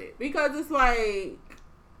all of it because it's like.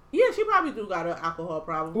 Yeah, she probably do got an alcohol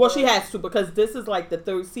problem. Well, she has to, because this is like the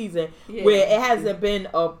third season where it hasn't been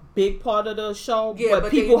a big part of the show,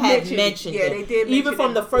 but people have mentioned it. They did even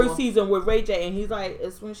from the first season with Ray J, and he's like,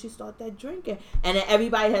 it's when she started drinking, and then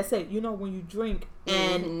everybody has said, when you drink,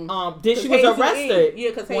 and then she was arrested. Yeah,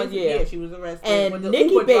 because she was arrested. And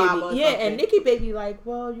Nikki Baby, and Nikki Baby, like,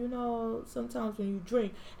 well, sometimes when you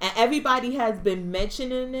drink, and everybody has been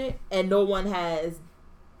mentioning it, and no one has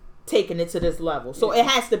taking it to this level. So it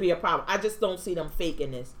has to be a problem. I just don't see them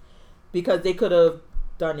faking this, because they could have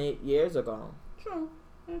done it years ago. True.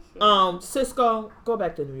 Cisco, go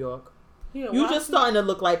back to New York. Yeah, you just starting to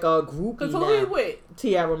look like a groupie now. Who he with?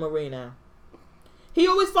 Tiara Marina. He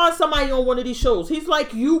always finds somebody on one of these shows. He's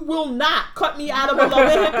like, you will not cut me out of a Love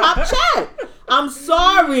and Hip Hop check. I'm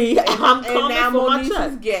sorry. I'm coming for my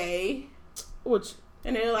check. Is gay.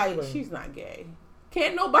 And they're like, she's not gay.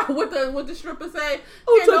 Can't nobody, what the stripper say?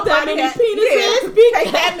 Who took that many penises?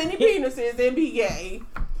 Take that many penises and be gay.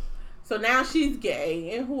 So now she's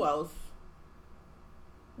gay. And who else?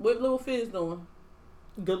 What Lil Fizz doing?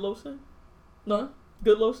 Good Lotion? No?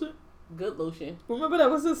 Good Lotion? Good Lotion. Remember that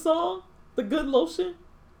was his song? The Good Lotion?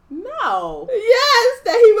 No. Yes,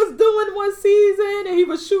 that he was doing one season and he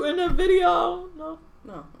was shooting a video. No.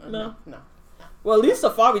 Well, at least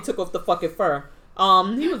Safari took off the fucking fur.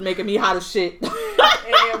 He was making me hot as shit.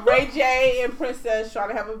 And Ray J and Princess trying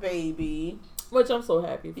to have a baby. Which I'm so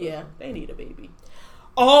happy for. Yeah, they need a baby.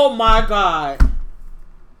 Oh my God.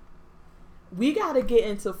 We gotta get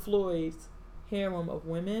into Floyd's harem of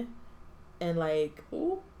women. And like...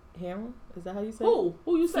 Who? Harem? Is that how you say it?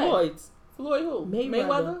 Who you say? Floyd's. Floyd who?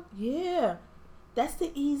 Mayweather? Yeah. That's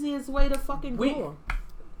the easiest way to fucking go.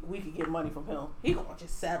 We could get money from him. He gonna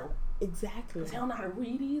just settle. Exactly. Because he don't know how to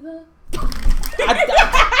read either.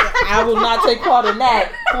 I will not take part in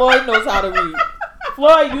that. Floyd knows how to read.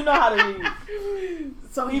 Floyd, you know how to read.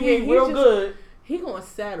 So he read real good. He gonna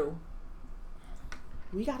settle.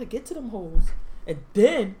 We gotta get to them hoes. And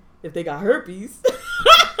then, if they got herpes,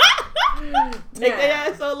 take their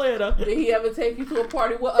ass on later. Did he ever take you to a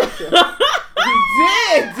party with Usher? He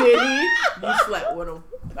did he? You slept with him.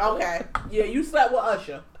 Okay. Yeah, you slept with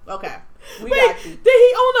Usher. Okay. We got you. Did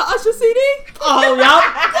he own the Usher CD? Oh, y'all.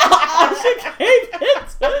 Usher came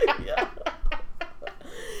into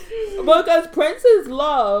because Prince's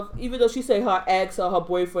love, even though she say her ex or her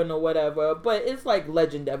boyfriend or whatever, but it's like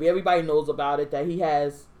legendary. Everybody knows about it, that he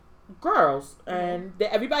has girls, and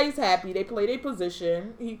everybody's happy. They play their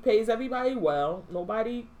position. He pays everybody well.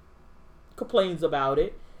 Nobody complains about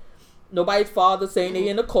it. Nobody's father saying they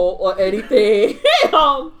in a cult or anything.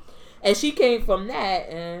 And she came from that,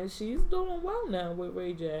 and she's doing well now with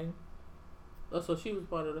Ray J. Oh, so she was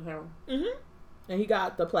part of the harem. Mm-hmm. And he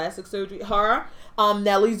got the plastic surgery. Her,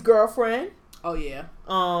 Nelly's girlfriend. Oh yeah.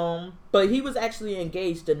 But he was actually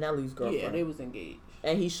engaged to Nelly's girlfriend. Yeah, they was engaged.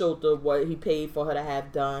 And he showed her what he paid for her to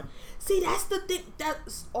have done. See, that's the thing.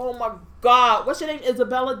 That's, oh my God. What's your name,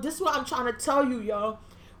 Isabella? This is what I'm trying to tell you, y'all.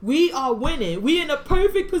 We are winning. We in a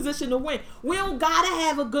perfect position to win. We don't gotta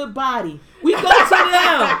have a good body. We go to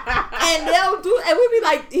them, and they'll do. And we'll be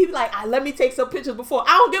like, he be like, let me take some pictures before.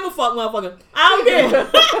 I don't give a fuck, motherfucker. I don't care.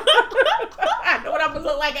 I know what I'm gonna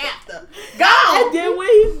look like after. Go. And then when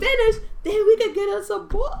he finished, then we can get us a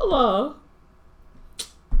baller.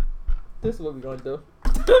 This is what we gonna do.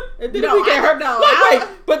 And then if we get herpes,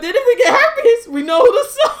 but then if we get herpes, we know who to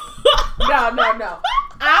sue. No.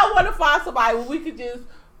 I want to find somebody where we could just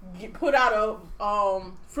put out a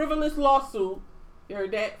frivolous lawsuit. You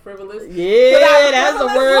heard that? Frivolous? Yeah, that's the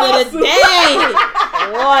word of the day.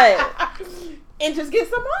 What? And just get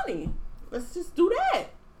some money. Let's just do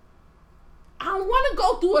that. I don't want to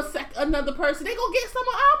go through another person. They gonna get some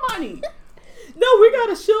of our money. No, we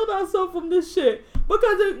gotta shield ourselves from this shit.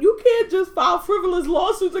 Because if you can't just file frivolous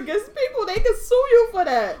lawsuits against people, they can sue you for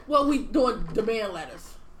that. Well, we doing demand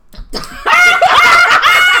letters.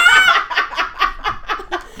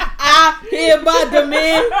 I hereby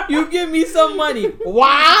demand you give me some money.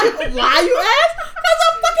 Why? Why you ask? Because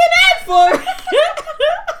I'm fucking asked for it.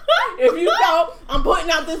 If you don't, I'm putting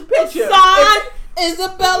out this picture. Signed,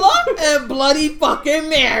 Isabella and Bloody fucking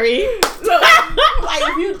Mary. Look, like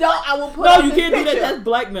if you don't, I will put out this picture. No, you can't do that. That's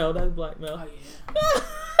blackmail. That's blackmail. Oh, yeah.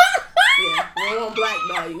 Yeah, we won't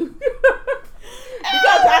blackmail you.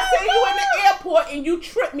 Because I seen you in the airport and you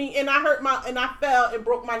tripped me and I fell and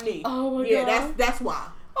broke my knee. Oh my God. Yeah, that's why.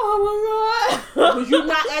 Oh my God. Was you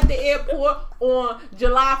not at the airport on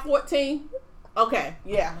July 14th? Okay,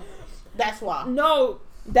 yeah. That's why. No,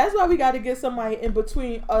 That's why we got to get somebody in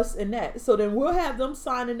between us and that. So then we'll have them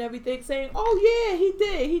signing everything saying, oh, yeah, he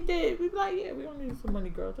did. We be like, yeah, we don't need some money,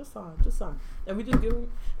 girl. Just sign. And we just give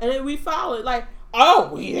them. And then we file it like,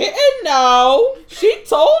 oh, we didn't know. She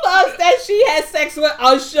told us that she had sex with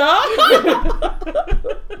Usher.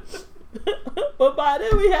 But by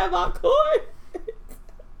then we have our court.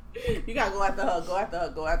 You got to go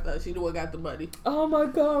after her. She the one got the money. Oh, my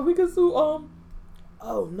God. We can sue, oh,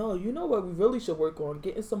 no. You know what we really should work on?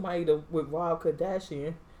 Getting somebody with Rob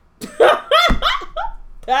Kardashian.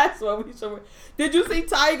 That's what we should work. Did you see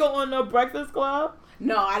Tiger on the Breakfast Club?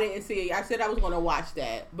 No, I didn't see it. I said I was going to watch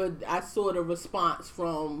that, but I saw the response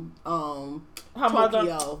from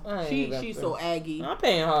Tokyo. She's so aggy. I'm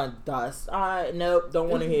paying her dust. Nope, don't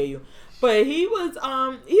want to hear you. But he was,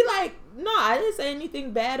 he like, no, I didn't say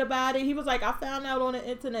anything bad about it. He was like, I found out on the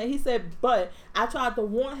internet. He said, but I tried to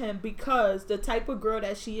warn him because the type of girl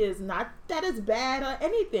that she is, not that it's bad or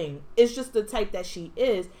anything. It's just the type that she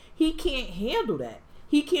is. He can't handle that.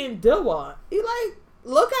 He can't deal with her. He like,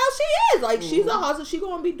 look how she is. Like, she's a hustler. She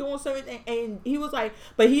gonna be doing certain things. And he was like,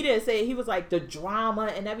 but he didn't say it. He was like, the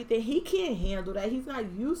drama and everything. He can't handle that. He's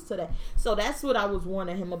not used to that. So that's what I was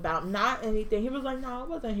warning him about. Not anything. He was like, no, I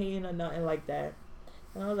wasn't hating or nothing like that.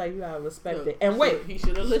 And I was like, you gotta respect it. And wait. He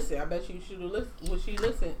should have listened. I bet you should have listened. Would she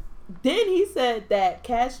listen? Then he said that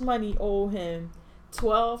Cash Money owed him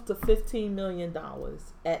 $12 to $15 million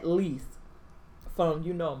at least from,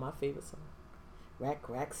 you know, my favorite song.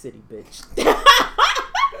 Rack City, bitch.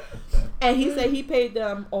 And he said he paid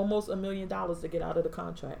them almost $1 million to get out of the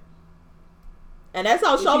contract. And that's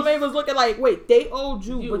how Charlamagne was looking like, wait, they owed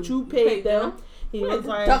you but you paid them. He was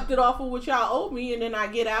like, ducked it off of what y'all owe me and then I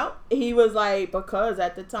get out. He was like, because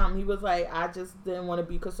at the time, he was like, I just didn't want to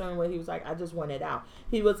be concerned with. He was like, I just wanted out.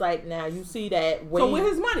 He was like, now you see that. So with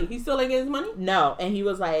his money? He still ain't get his money? No. And he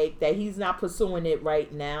was like, that he's not pursuing it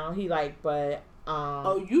right now. He like, but.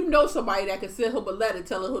 Oh, you know somebody that can send him a letter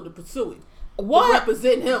telling him to pursue it. What? To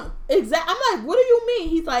represent him. Exactly. I'm like, what do you mean?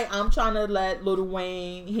 He's like, I'm trying to let Lil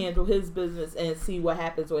Wayne handle his business and see what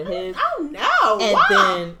happens with his. Oh, no. And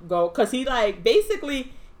then go. Because he like,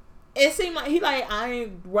 basically, it seemed like he like, I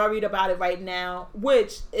ain't worried about it right now.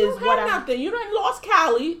 Which is what I. Nothing. You done lost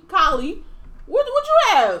Kali. What you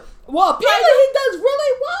have? Well, apparently he does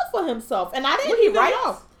really well for himself. And I didn't even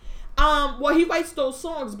know. Well, he writes those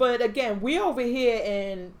songs, but again, we're over here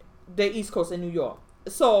in the East Coast in New York.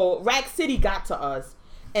 So Rack City got to us,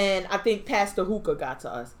 and I think Pastor Hookah got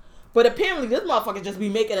to us. But apparently this motherfucker just be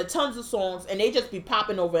making a tons of songs, and they just be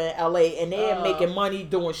popping over in LA, and they're making money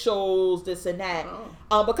doing shows, this and that.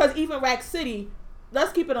 Because even Rack City,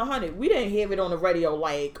 let's keep it 100. We didn't hear it on the radio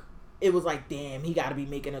like it was like, damn, he got to be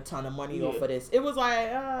making a ton of money off of this. It was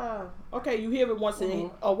like, okay, you hear it once in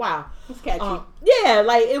a while. It's catchy. Yeah,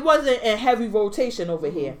 like it wasn't in heavy rotation over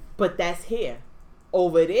here, but that's here.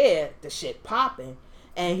 Over there, the shit popping.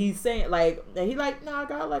 And he's saying like, and he like, I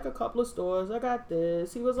got like a couple of stores. I got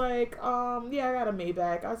this. He was like, yeah, I got a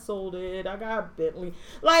Maybach. I sold it. I got a Bentley.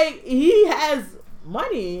 Like he has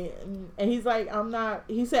money, and he's like,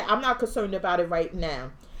 he said, I'm not concerned about it right now.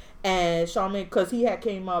 And Charlamagne, because he had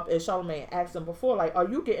came up and Charlamagne asked him before, like, are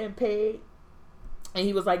you getting paid? And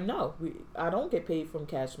he was like, no, I don't get paid from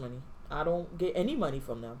Cash Money. I don't get any money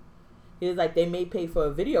from them. He was like, they may pay for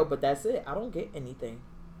a video, but that's it. I don't get anything.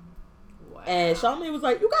 Wow. And Charlamagne was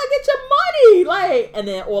like, you gotta get your money. Like, and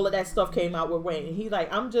then all of that stuff came out with Wayne. And he's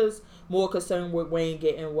like, I'm just more concerned with Wayne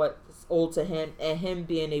getting what's owed to him and him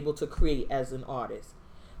being able to create as an artist.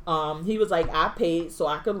 He was like, I paid so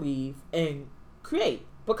I could leave and create.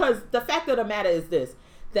 Because the fact of the matter is this,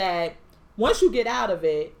 that once you get out of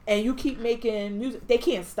it and you keep making music, they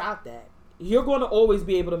can't stop that. You're going to always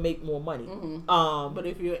be able to make more money. Mm-hmm. But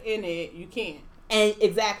if you're in it, you can't. And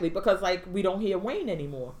exactly, because like we don't hear Wayne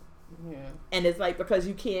anymore. Yeah. And it's like, because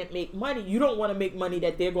you can't make money, you don't want to make money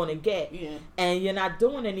that they're going to get. Yeah. And you're not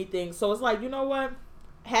doing anything. So it's like, you know what?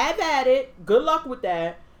 Have at it. Good luck with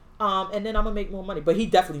that. And then I'm going to make more money. But he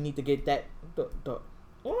definitely need to get that.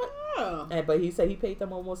 What? Yeah. But he said he paid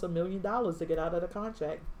them almost $1 million to get out of the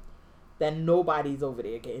contract. That nobody's over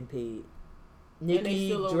there getting paid.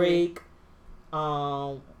 Nicki, Drake,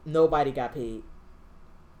 nobody got paid.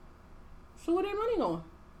 So where they money going?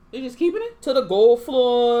 They just keeping it? To the gold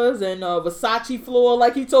floors and Versace floor,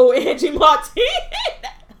 like he told Angie Martinez.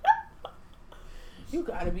 You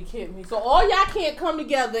gotta be kidding me. So all y'all can't come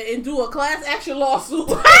together and do a class action lawsuit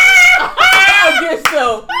against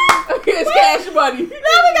Cash Money. Now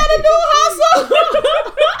we gotta do a hustle.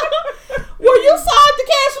 Well, you signed the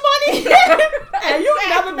Cash Money and you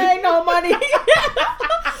never made no money.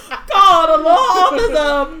 Call the law office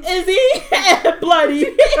of Izzy and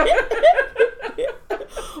Bloody.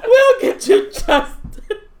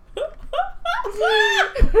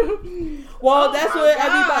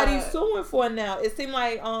 suing for now? It seemed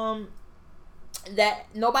like that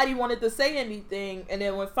nobody wanted to say anything, and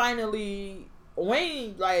then when finally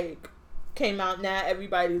Wayne like came out, now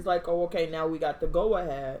everybody's like, oh, okay, now we got the go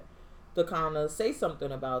ahead to kind of say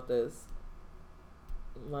something about this.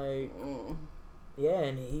 Like, yeah,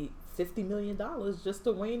 and he $50 million just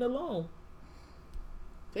to Wayne alone.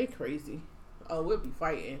 They crazy. Oh, we'll be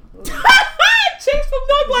fighting. Chicks from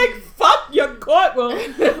North like, fuck your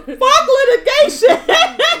courtroom. Fuck litigation.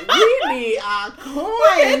 We need our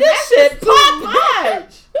coin. And this shit too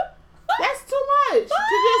much. That's too much.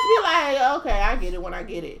 To just be like, okay, I get it when I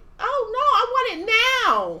get it. Oh, no, I want it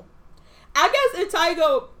now. I guess in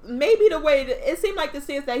Tiger, maybe the way that it seemed like the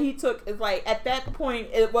stance that he took is like, at that point,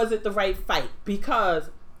 it wasn't the right fight because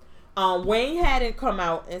Wayne hadn't come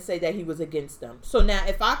out and say that he was against them. So now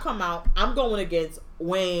if I come out, I'm going against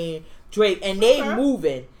Wayne, Drake, and they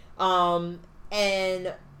moving and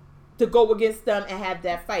to go against them and have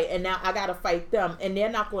that fight. And now I got to fight them, and they're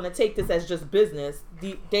not going to take this as just business.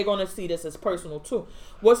 They're going to see this as personal too.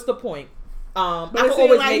 What's the point? I can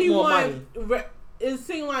always make more money. It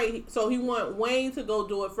seemed like he want Wayne to go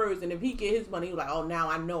do it first, and if he get his money, he was like, oh,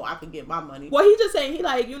 now I know I can get my money. Well, he just saying, he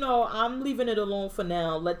like, I'm leaving it alone for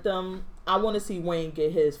now. Let them. I want to see Wayne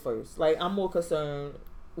get his first. Like, I'm more concerned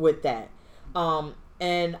with that.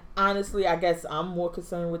 And honestly, I guess I'm more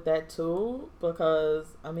concerned with that too, because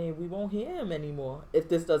I mean, we won't hear him anymore if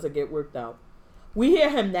this doesn't get worked out. We hear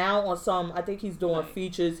him now on some. I think he's doing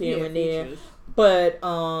features here and there. But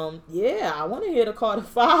yeah, I want to hear the Carter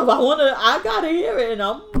 5. I gotta hear it, and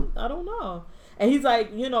I don't know. And he's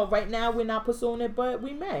like, right now we're not pursuing it, but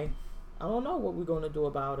we may. I don't know what we're gonna do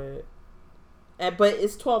about it. But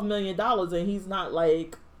it's $12 million, and he's not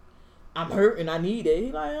like, I'm hurting, I need it.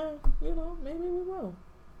 He's like, maybe we will.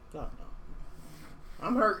 God, no.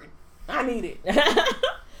 I'm hurting, I need it.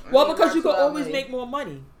 Well, because you can always make more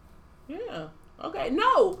money. Yeah. Okay.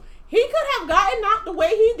 No. He could have gotten out the way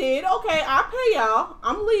he did. Okay, I'll pay y'all.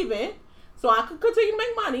 I'm leaving. So I could continue to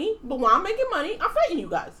make money. But while I'm making money, I'm fighting you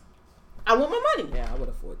guys. I want my money. Yeah, I would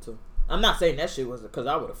afford too. I'm not saying that shit was because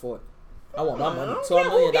I would afford. I want my money. $12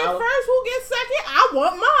 million. Who gets first? Who gets second? I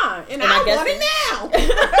want mine. And I want it now.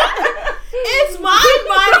 It's my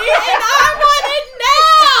money and I want it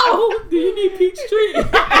now. Do you need Peachtree?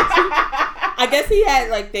 I guess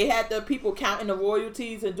they had the people counting the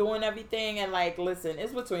royalties and doing everything, and like, listen,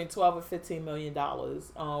 it's between $12 and $15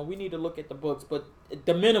 million. We need to look at the books, but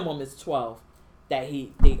the minimum is 12 that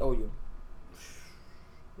they owe you.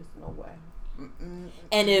 There's no way.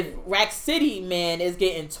 And if Rack City man is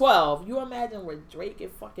getting 12, you imagine what Drake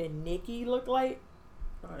and fucking Nicki look like?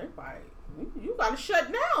 Oh, you gotta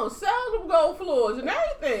shut down, sell them gold floors and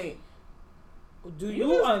everything.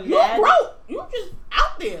 You imagine? You're broke. You just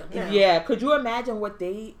out there now. Yeah, could you imagine what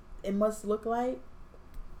it must look like?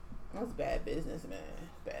 That's bad business, man.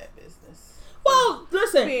 Bad business. Well,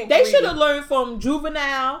 listen, they should have learned from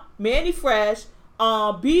Juvenile, Manny Fresh,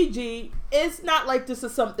 BG. It's not like this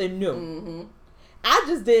is something new. Mm-hmm. I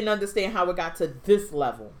just didn't understand how it got to this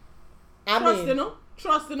level. Trusting him.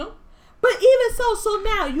 But even so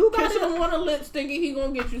now you got to want a lip thinking he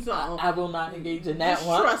gonna get you something. I will not engage in that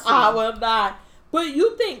one. I will not. But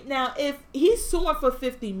you think now if he's suing for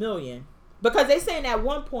 $50 million, because they saying at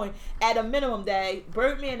one point at a minimum that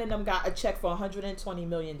Birdman and them got a check for $120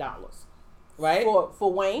 million, right?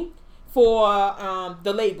 For Wayne, for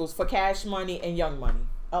the labels, for Cash Money and Young Money.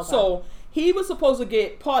 Okay. So he was supposed to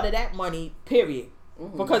get part of that money, period,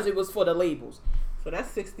 because it was for the labels. So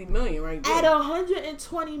that's $60 million right there. At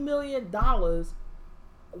 $120 million,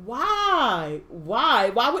 why?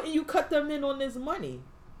 Why wouldn't you cut them in on this money?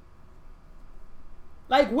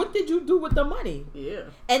 Like, what did you do with the money? Yeah.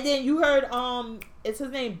 And then you heard, is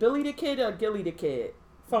his name Billy the Kid or Gilly the Kid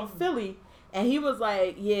from Philly? And he was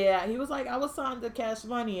like, I was signed to Cash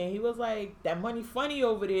Money. And he was like, that money funny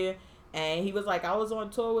over there. And he was like, I was on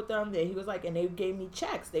tour with them. And he was like, and they gave me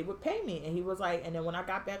checks. They would pay me. And he was like, and then when I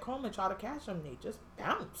got back home and tried to cash them, they just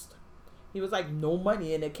bounced. He was like, no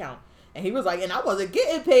money in the account. And he was like, and I wasn't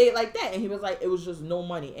getting paid like that. And he was like, it was just no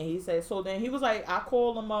money. And he said, so then he was like, I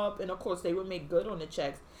called them up. And of course, they would make good on the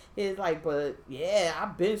checks. He's like, but yeah,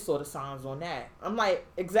 I've been sort of signs on that. I'm like,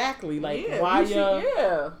 exactly. Like, why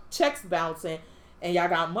your checks bouncing and y'all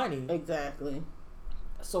got money? Exactly.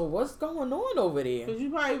 So what's going on over there? Because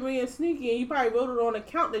you probably being sneaky and you probably wrote it on an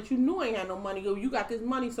account that you knew ain't had no money. You got this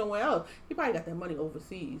money somewhere else. You probably got that money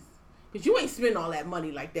overseas. Because you ain't spend all that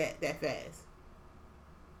money like that fast.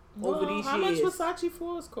 Well, over these years. How much Versace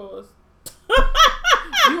floors cost?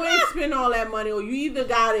 You ain't spend all that money, or you either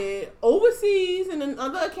got it overseas in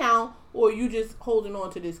another account, or you just holding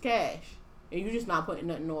on to this cash. and you're just not putting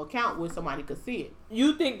nothing on account where somebody could see it.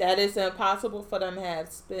 You think that it's impossible for them to have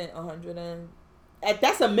spent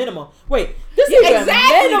that's a minimum. Wait, this is minimum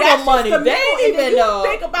that's money. They ain't even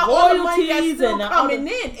think about all the money that's still coming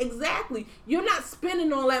in. Exactly. You're not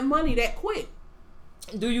spending all that money that quick.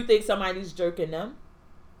 Do you think somebody's jerking them?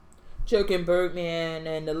 Jerking Birdman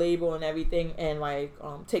and the label and everything, and like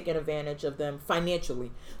taking advantage of them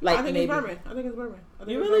financially. Like I think it's Birdman.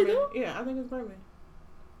 You really do? Yeah, I think it's Birdman.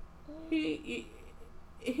 He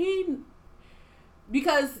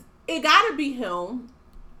because it gotta be him,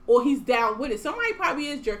 or he's down with it. Somebody probably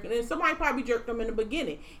is jerking, and somebody probably jerked him in the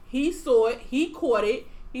beginning. He saw it, he caught it.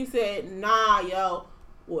 He said, "Nah, yo,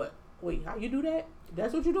 what? Wait, how you do that?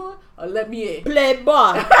 That's what you doing? Let me in. Play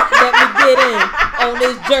ball. Let me get in on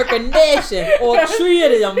this jerking nation or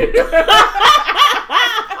treat him."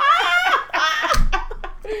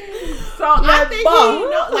 So I think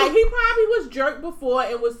he probably was jerked before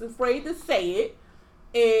and was afraid to say it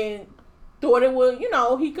and thought it was,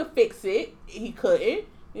 he could fix it. He couldn't.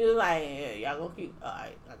 He was like, yeah, y'all gonna keep, all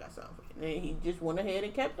right, I got something for you. And he just went ahead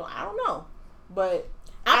and kept on. I don't know. But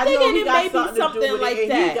I think it may be something like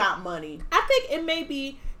that. He got money. I think it may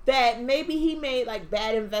be that maybe he made like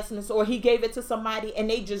bad investments, or he gave it to somebody and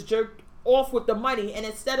they just jerked off with the money. And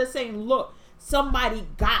instead of saying, look, somebody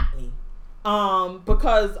got me,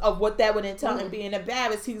 because of what that would entail and being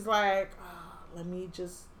embarrassed, he's like, let me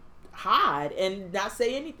just hide and not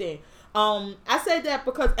say anything. I said that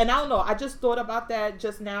because, and I don't know, I just thought about that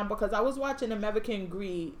just now because I was watching American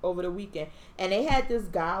Greed over the weekend, and they had this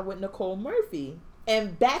guy with Nicole Murphy.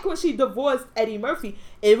 And back when she divorced Eddie Murphy,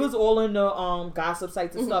 it was all in the gossip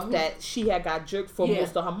sites and stuff that she had got jerked for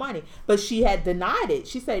most of her money. But she had denied it.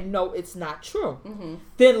 She said, no, it's not true.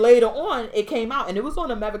 Then later on, it came out, and it was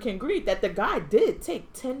on American Greed, that the guy did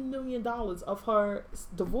take $10 million of her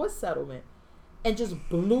divorce settlement and just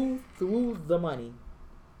blew through the money.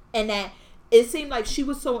 And that it seemed like she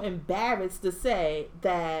was so embarrassed to say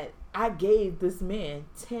that I gave this man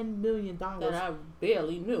 $10 million. That I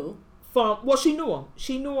barely knew. She knew him.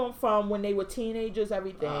 She knew him from when they were teenagers,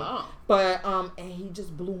 everything. But, and he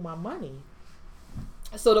just blew my money.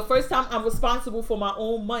 So the first time I'm responsible for my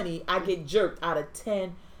own money, I get jerked out of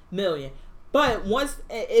 $10 million. But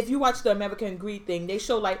if you watch the American Greed thing, they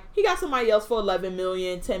show like he got somebody else for $11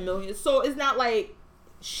 million, $10 million. So it's not like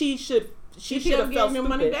she should have felt stupid.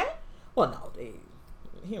 Money back? Well, no,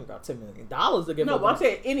 he don't got $10 million to give. No, but I'm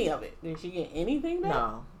saying any of it. Did she get anything back?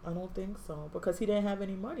 No, I don't think so because he didn't have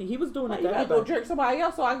any money. He was doing it. You gotta go jerk somebody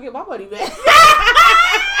else so I can get my money back.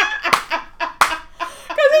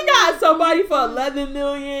 Because he got somebody for $11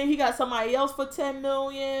 million. He got somebody else for $10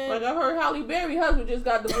 million. Like I heard Halle Berry's husband just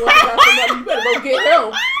got divorced. Got somebody. You better go get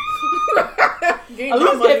him. At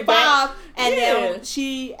least get $5. And then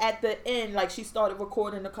she, at the end, like she started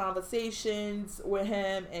recording the conversations with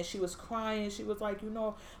him, and she was crying. She was like,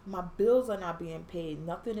 my bills are not being paid.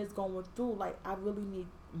 Nothing is going through. Like, I really need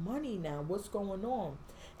money now. What's going on?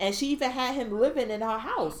 And she even had him living in her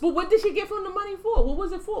house. But what did she get from the money for? What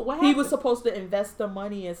was it for? What happened? He was supposed to invest the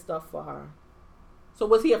money and stuff for her. So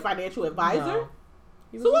was he a financial advisor? No.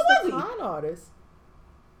 He was a con artist.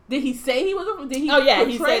 Did he say he was? Did he? Oh yeah,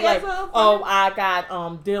 he said like, I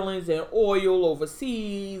got dealings in oil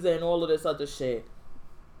overseas and all of this other shit.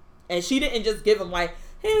 And she didn't just give him like,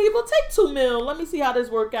 hey, we'll take $2 million. Let me see how this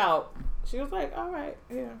work out. She was like, all right,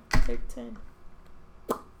 yeah, take 10.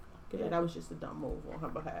 Yeah, that was just a dumb move on her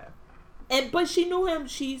behalf. But she knew him.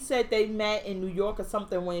 She said they met in New York or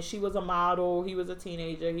something when she was a model. He was a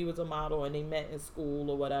teenager. He was a model, and they met in school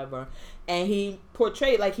or whatever. And he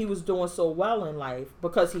portrayed like he was doing so well in life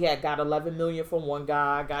because he had got $11 million from one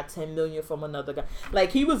guy, got $10 million from another guy.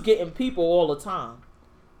 Like he was getting people all the time,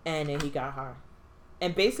 and then he got her.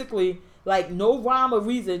 And basically, like no rhyme or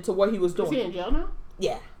reason to what he was doing. Is he in jail now?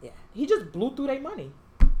 Yeah. He just blew through their money.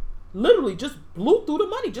 Literally, just blew through the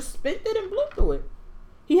money. Just spent it and blew through it.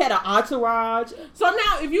 He had an entourage. So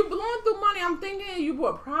now, if you blowing through money, I'm thinking you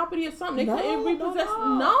bought property or something. They couldn't repossess.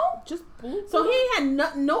 No, just blew. So he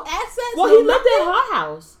had no assets. Well, he lived in her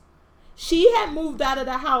house. She had moved out of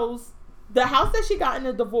the house. The house that she got in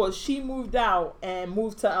the divorce, she moved out and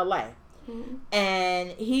moved to LA. Mm-hmm.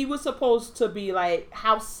 And he was supposed to be like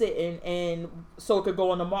house sitting, and so it could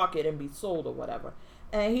go on the market and be sold or whatever.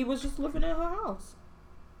 And he was just living in her house.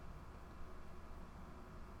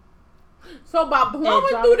 So by blowing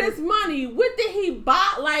through this money, what did he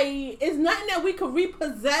buy? Like, it's nothing that we could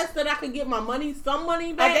repossess that I could get my money, some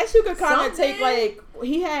money back. I guess you could kind of take like,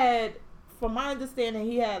 he had, from my understanding,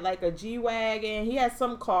 he had like a G-Wagon. He had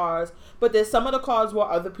some cars, but then some of the cars were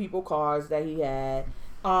other people's cars that he had.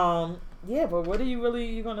 Yeah, but what are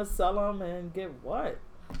you going to sell them and get what?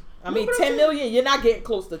 I mean, 10 million, you're not getting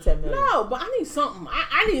close to 10 million. No, but I need something.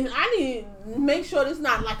 I need to make sure it's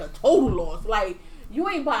not like a total loss. Like, you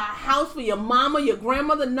ain't buy a house for your mama, your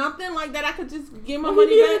grandmother, nothing like that. I could just give my money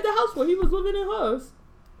back. He needed the house for. He was living in hers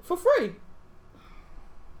for free.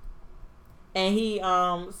 And he,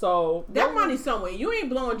 so. That money's somewhere. You ain't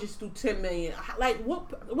blowing just through 10 million. Like,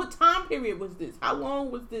 what time period was this? How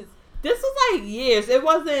long was this? This was like years. It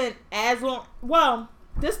wasn't as long. Well,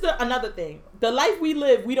 this another thing. The life we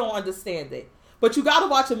live, we don't understand it. But you gotta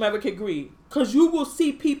watch American Greed. Because you will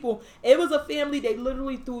see people. It was a family, they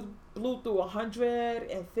literally blew through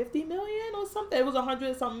 150 million or something. It was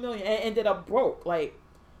 100 something million and ended up broke. Like,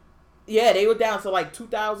 yeah, they were down to like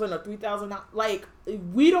 2,000 or 3,000. Like,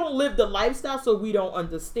 we don't live the lifestyle, so we don't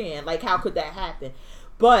understand. Like, how could that happen?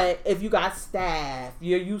 But if you got staff,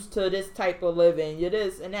 you're used to this type of living, you're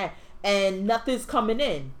this and that, and nothing's coming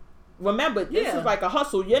in. Remember, this is like a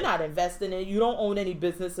hustle. You're not investing in. You don't own any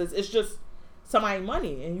businesses. It's just somebody's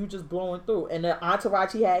money, and you just blowing through. And the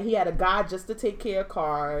entourage he had a guy just to take care of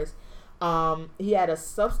cars. He had a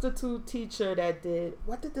substitute teacher that did.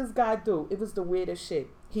 What did this guy do? It was the weirdest shit.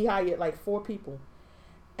 He hired like 4 people,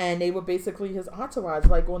 and they were basically his entourage,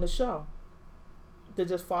 like on the show. To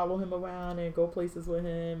just follow him around and go places with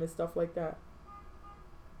him and stuff like that.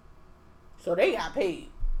 So they got paid.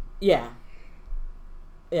 Yeah.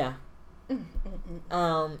 Yeah.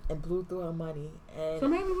 And blew through her money. And so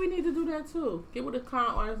maybe we need to do that too. Get with the con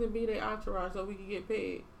artists and be their entourage so we can get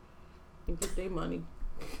paid and get their money.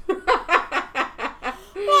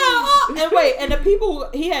 And the people,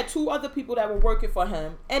 he had 2 other people that were working for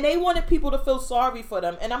him, and they wanted people to feel sorry for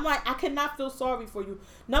them. And I'm like, I cannot feel sorry for you.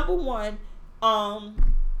 Number one,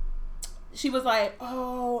 she was like,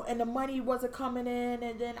 oh, and the money wasn't coming in,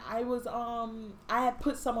 and then I had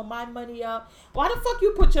put some of my money up. Why the fuck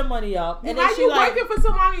you put your money up? And why you working for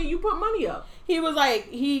somebody and you put money up? He was like,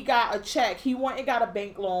 he got a check. He went and got a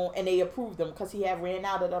bank loan, and they approved him because he had ran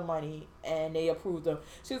out of the money, and they approved him.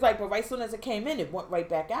 She was like, but right soon as it came in, it went right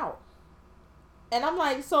back out. And I'm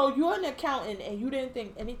like, so you're an accountant, and you didn't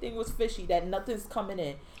think anything was fishy, that nothing's coming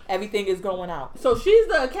in. Everything is going out. So she's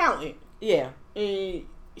the accountant. Yeah. And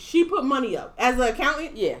she put money up as an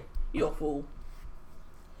accountant. Yeah, you're a fool.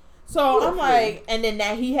 So I'm like, and then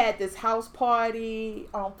that he had this house party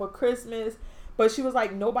for Christmas, but she was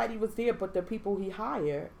like, nobody was there but the people he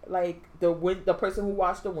hired, like the person who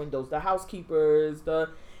washed the windows, the housekeepers,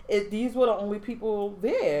 these were the only people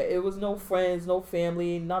there. It was no friends, no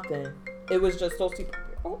family, nothing. It was just those people.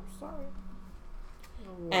 Oh, sorry.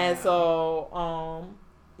 Wow. And so,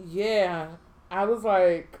 yeah, I was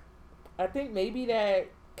like, I think maybe that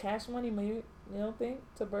Cash Money, maybe, you don't think,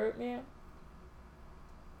 to Birdman?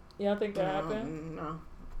 You don't think that happened? No.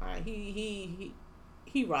 He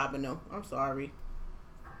robbing them. I'm sorry.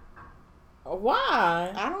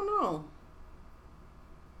 Why? I don't know.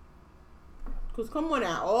 Cause come on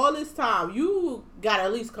now, all this time you gotta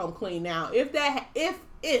at least come clean now. If that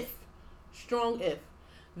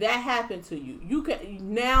happened to you, you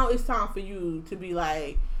can now. It's time for you to be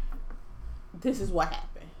like, this is what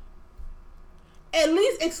happened. At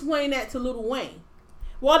least explain that to Lil Wayne.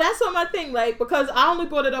 Well, that's what my thing, like, because I only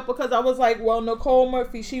brought it up because I was like, well, Nicole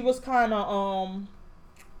Murphy, she was kind of,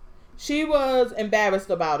 she was embarrassed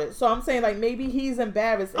about it. So I'm saying, like, maybe he's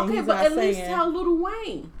embarrassed and he's not saying. Okay, but at least tell Lil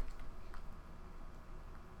Wayne.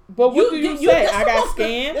 But what do you say? I got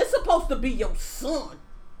scammed? This supposed to be your son.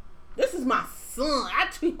 This is my son. I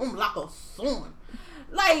treat him like a son.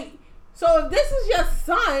 Like, so if this is your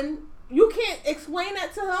son, you can't explain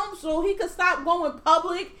that to him so he could stop going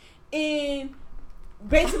public and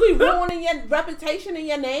basically ruining your reputation and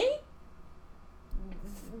your name?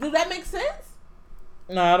 Does that make sense?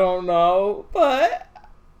 I don't know, but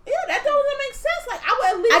yeah, that doesn't make sense. Like, I would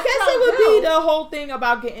at least. I guess it would be the whole thing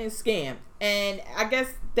about getting scammed, and I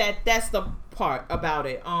guess that's the part about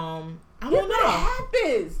it. I don't know.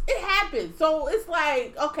 It happens. So it's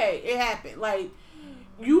like, okay, it happened. Like,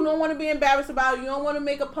 you don't want to be embarrassed about it. You don't want to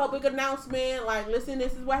make a public announcement. Like, listen,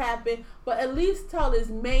 this is what happened. But at least tell this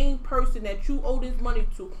main person that you owe this money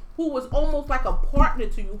to, who was almost like a partner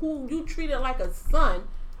to you, who you treated like a son.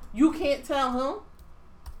 You can't tell him.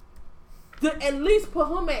 To at least put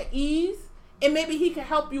him at ease, and maybe he can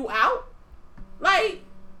help you out. Like,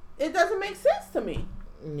 it doesn't make sense to me.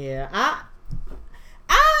 Yeah,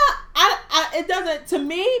 it doesn't to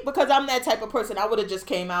me, because I'm that type of person. I would have just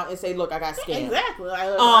came out and say, "Look, I got scammed." Exactly.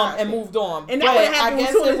 And moved on. And that would have happened as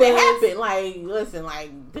soon as it happened. Like, listen,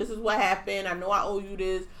 like, this is what happened. I know I owe you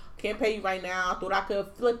this. Can't pay you right now. I thought I could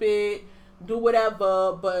flip it, do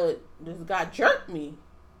whatever, but this guy jerked me.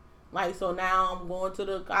 Like, so now I'm going to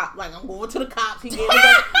the cop. Like, I'm going to the cops. He gave me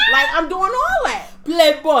like, I'm doing all that.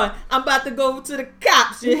 Playboy, I'm about to go to the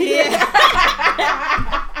cops. You hear?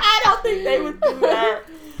 I don't think they would do that.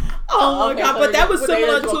 Oh my God! So but that was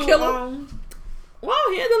similar to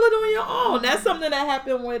well, handle it on your own. That's something that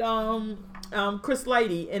happened with Chris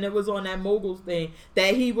Lighty, and it was on that Moguls thing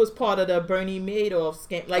that he was part of the Bernie Madoff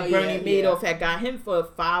scam. Like Bernie Madoff had got him for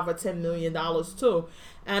 $5 or $10 million too.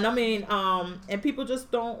 And I mean, and people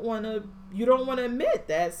just don't want to. You don't want to admit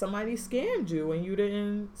that somebody scammed you and you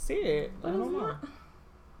didn't see it. I don't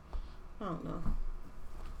know.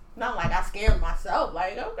 Not like I scammed myself.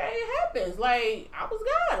 Like, okay, it happens. Like, I was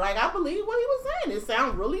God. Like, I believe what he was saying. It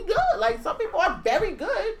sounds really good. Like, some people are very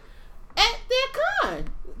good at their kind.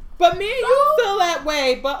 But me and you feel that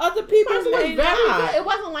way, but other people may not. Good. It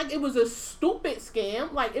wasn't like it was a stupid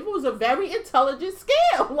scam. Like, it was a very intelligent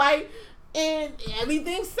scam. Like, and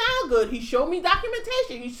everything sound good. He showed me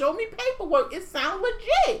documentation. He showed me paperwork. It sounds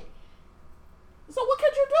legit. So what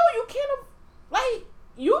could you do? You can't, like,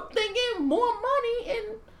 you thinking more money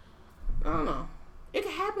and I don't know. It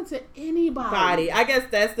could happen to anybody. I guess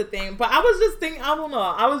that's the thing. But I was just thinking, I don't know.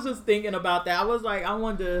 I was just thinking about that. I was like, I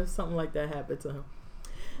wonder if something like that happened to him.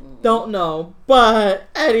 Don't know. But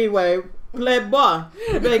anyway, Playboy,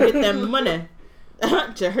 you better get that money.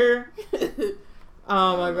 You heard?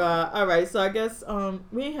 Oh my God. All right. So I guess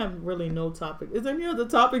we ain't have really no topic. Is there any other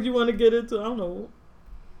topic you want to get into? I don't know.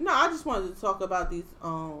 No, I just wanted to talk about these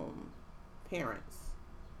parents.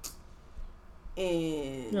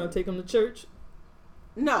 And take them to church?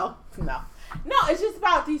 No. It's just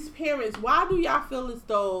about these parents. Why do y'all feel as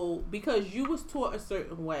though because you was taught a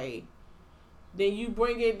certain way, then you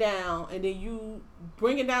bring it down, and then you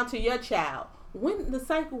bring it down to your child? When the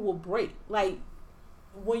cycle will break? Like,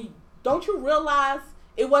 don't you realize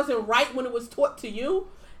it wasn't right when it was taught to you?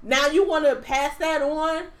 Now you want to pass that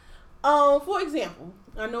on. For example,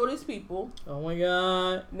 I know there's people. Oh my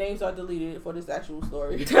God. Names are deleted for this actual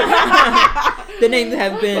story. The names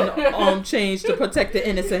have been changed to protect the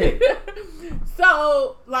innocent.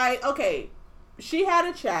 So, like, okay, she had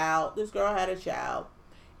a child. This girl had a child.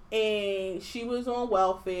 And she was on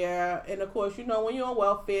welfare. And of course, when you're on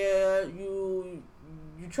welfare, you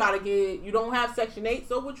try to you don't have Section 8.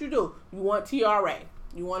 So what you do? You want TRA.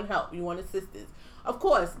 You want help. You want assistance. Of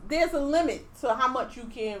course, there's a limit to how much you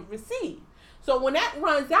can receive. So when that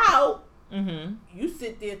runs out, you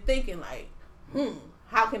sit there thinking like,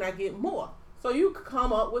 how can I get more? So you could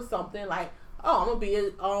come up with something like, oh, I'm going to be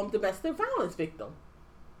a domestic violence victim.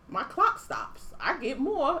 My clock stops. I get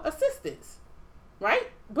more assistance.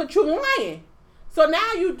 Right? But you're lying. So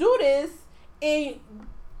now you do this, and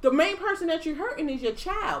the main person that you're hurting is your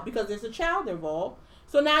child because there's a child involved.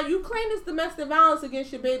 So now you claim this domestic violence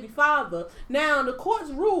against your baby father. Now the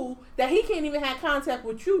courts rule that he can't even have contact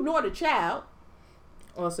with you nor the child.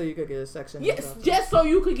 Also, you could get a section. Yes, just so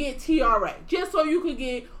you could get TRA. Just so you could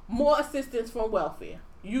get more assistance from welfare.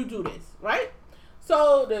 You do this, right?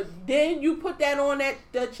 So then you put that on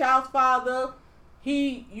the child's father.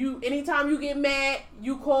 Anytime you get mad,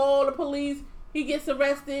 you call the police. He gets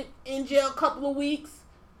arrested, in jail a couple of weeks.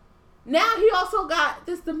 Now he also got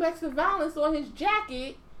this domestic violence on his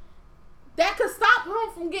jacket that could stop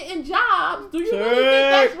him from getting jobs. Do you really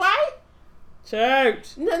think that's right?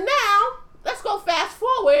 Church. Now, let's go fast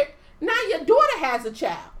forward. Now your daughter has a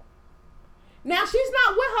child. Now she's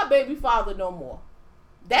not with her baby father no more.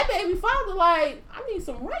 That baby father like, I need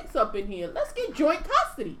some rights up in here. Let's get joint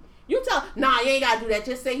custody. You tell, nah, you ain't got to do that.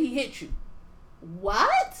 Just say he hit you.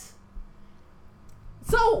 What?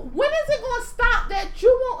 So when is it going to stop that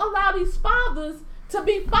you won't allow these fathers to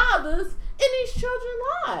be fathers in these children's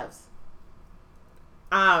lives?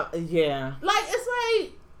 Yeah. Like, it's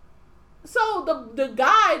like, so the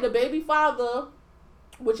guy, the baby father,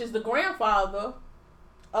 which is the grandfather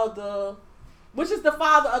which is the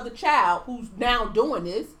father of the child who's now doing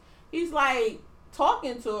this, he's like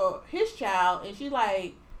talking to his child, and she's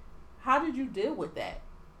like, how did you deal with that?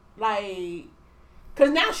 Like,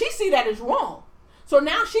 because now she see that as wrong. So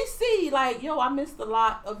now she see like, yo, I missed a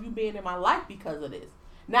lot of you being in my life because of this.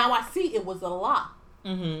 Now I see it was a lot.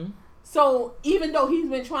 Mm-hmm. So even though he's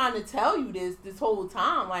been trying to tell you this whole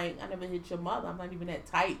time, like, I never hit your mother. I'm not even that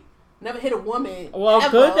tight. Never hit a woman. Well,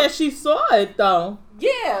 ever. Good that she saw it though.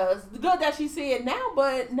 Yeah, it's good that she see it now,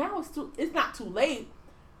 but now it's not too late.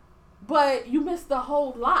 But you missed a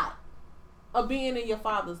whole lot of being in your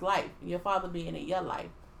father's life, your father being in your life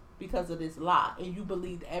because of this lie, and you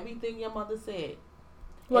believed everything your mother said.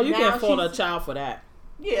 Well, you can't fault a child for that.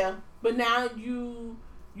 Yeah, but now you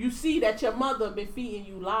see that your mother been feeding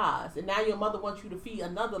you lies, and now your mother wants you to feed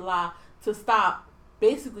another lie to stop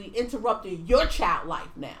basically interrupting your child life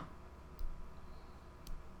now.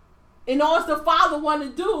 And all the father want to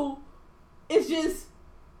do is just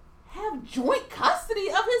have joint custody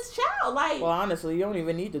of his child. Like, well, honestly, you don't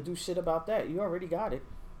even need to do shit about that. You already got it.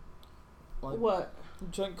 Like, what?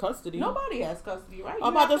 Joint custody. Nobody has custody, right?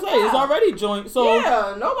 I'm about to say it's already joint. So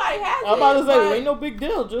yeah, nobody has. I'm about to say it ain't no big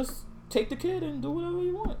deal. Just take the kid and do whatever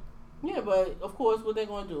you want. Yeah, but of course, what they're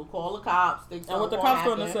gonna do? Call the cops. And what the cops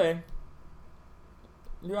gonna say?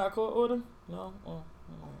 You got a court order? No. Oh.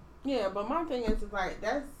 Yeah, but my thing is like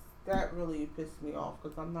that really pissed me off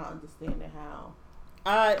because I'm not understanding how.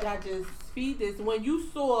 I just feed this. When you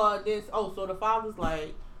saw this, so the father's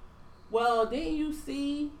like, well, didn't you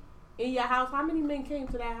see in your house how many men came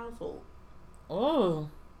to that household? Oh,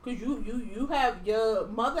 because you have your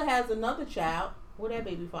mother has another child. Where that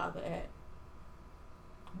baby father at?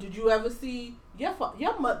 Did you ever see your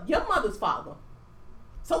mother's father?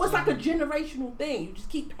 So it's like a generational thing. You just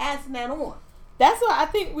keep passing that on. That's what I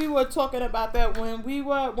think we were talking about that when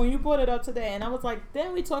you brought it up today, and I was like,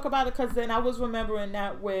 then we talk about it because then I was remembering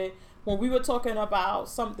that when we were talking about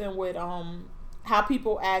something with how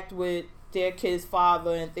people act with their kid's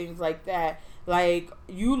father and things like that. Like,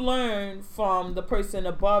 you learn from the person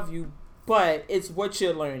above you, but it's what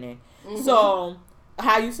you're learning. Mm-hmm. So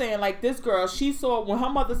how you saying, like, this girl, she saw when her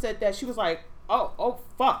mother said that, she was like, oh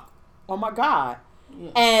fuck, oh my God.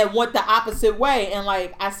 Yeah. And went the opposite way, and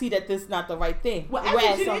like, I see that this is not the right thing. Well,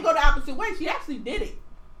 actually, she didn't go the opposite way. She actually did it.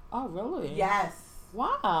 Oh, really? Yes.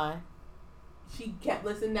 Why? She kept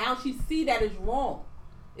listening. Now she see that it's wrong.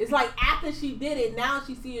 It's like after she did it, now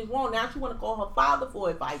she see it's wrong. Now she want to call her father for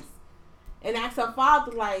advice and ask her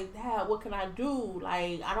father, like, Dad, what can I do?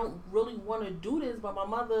 Like, I don't really want to do this, but my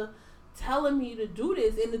mother telling me to do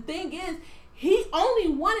this. And the thing is, he only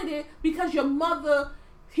wanted it because your mother.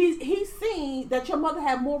 He's seen that your mother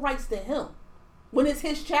had more rights than him when it's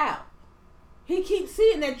his child. He keeps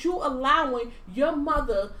seeing that you allowing your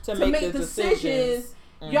mother to make decisions.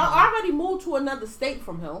 Mm-hmm. Y'all already moved to another state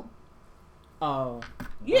from him. Oh.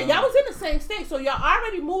 Yeah, y'all was in the same state. So y'all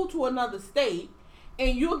already moved to another state.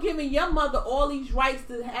 And you're giving your mother all these rights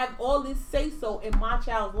to have all this say-so in my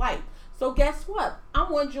child's life. So guess what? I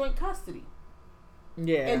want joint custody.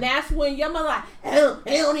 Yeah. And that's when your mother like,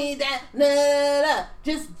 he don't need that. Nah.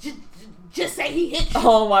 Just say he hit you.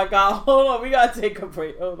 Oh my God. Hold on. We got to take a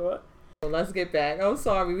break. Hold on. Let's get back. I'm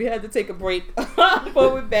sorry. We had to take a break. But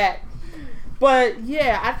we're back. But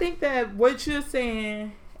yeah, I think that what you're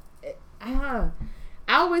saying, I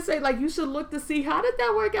always say, like, you should look to see how did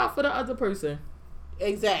that work out for the other person.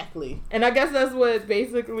 Exactly. And I guess that's what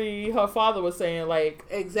basically her father was saying, like,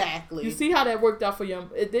 exactly. You see how that worked out for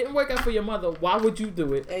it didn't work out for your mother. Why would you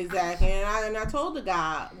do it? Exactly. And I told the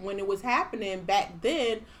guy when it was happening back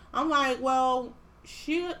then, I'm like, well,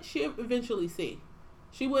 she'll eventually see.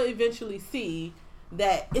 She will eventually see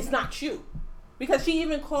that it's not you. Because she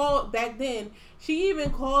even called back then, she even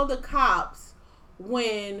called the cops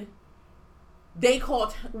when she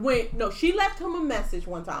left him a message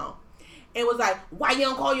one time. And was like, why you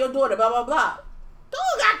don't call your daughter, blah, blah, blah. Dude,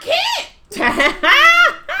 I can't.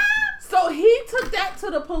 So he took that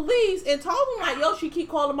to the police and told them, like, yo, she keep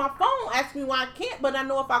calling my phone, asking me why I can't, but I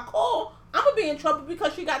know if I call, I'm going to be in trouble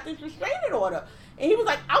because she got this restraining order. And he was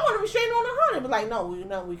like, I want a restraining order on her. He was like,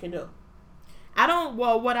 no, we can do.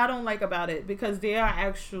 What I don't like about it, because there are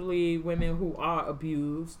actually women who are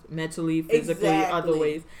abused mentally, physically, other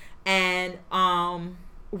ways. And,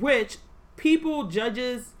 which... people,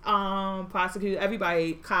 judges, prosecutors,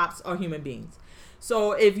 everybody, cops are human beings.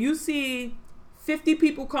 So if you see 50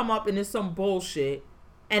 people come up and it's some bullshit,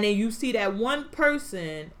 and then you see that one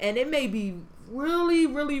person, and it may be really,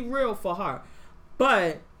 really real for her,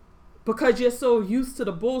 but because you're so used to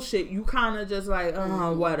the bullshit, you kind of just like,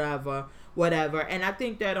 whatever. And I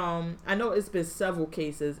think that I know it's been several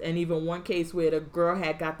cases, and even one case where the girl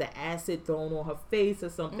had got the acid thrown on her face or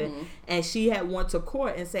something, and she had went to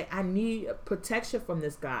court and say, I need protection from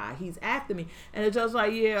this guy, he's after me. And the judge was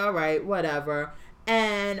like, yeah, all right, whatever.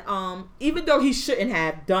 And even though he shouldn't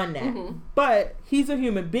have done that, but he's a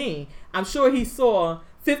human being, I'm sure he saw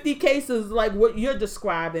 50 cases like what you're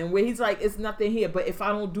describing, where he's like, it's nothing here, but if I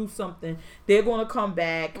don't do something, they're going to come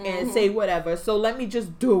back and say whatever, so let me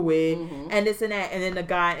just do it, and this and that. And then the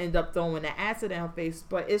guy ended up throwing the acid in her face.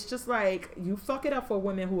 But it's just like, you fuck it up for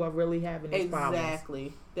women who are really having these problems.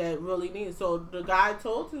 Exactly. That really needs. So the guy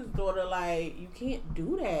told his daughter, like, you can't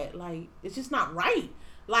do that. Like, it's just not right.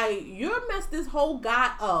 Like, you're messed this whole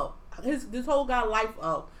guy up, this whole guy life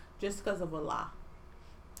up, just because of a lie.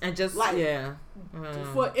 And just, like, yeah.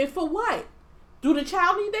 For what? Do the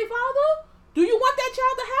child need their father? Do you want that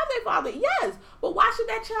child to have their father? Yes. But why should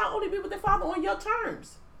that child only be with their father on your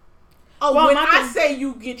terms? Oh, well, when I say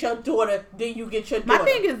you get your daughter, then you get your daughter. My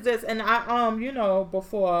thing is this, and I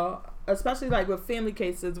before, especially like with family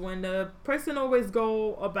cases, when the person always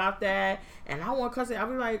go about that, and I want custody, I'll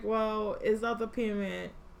be like, well, is the other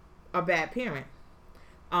parent a bad parent?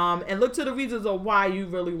 And look to the reasons of why you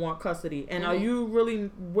really want custody, and are you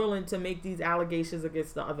really willing to make these allegations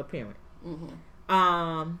against the other parent?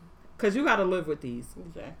 Because you got to live with these.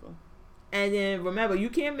 Exactly. And then remember, you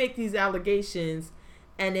can't make these allegations.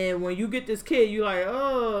 And then when you get this kid, you're like,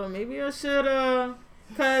 oh, maybe I should have.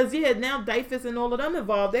 Because, now DIFUS and all of them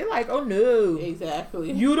involved. They're like, oh, no.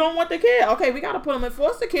 Exactly. You don't want the kid. Okay, we got to put him in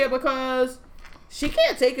foster care because she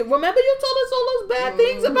can't take it. Remember you told us all those bad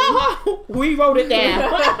things about her? We wrote it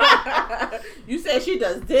down. You said she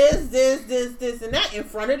does this, and that in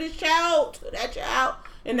front of this child, that child.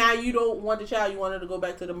 And now you don't want the child. You want her to go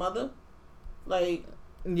back to the mother? Like.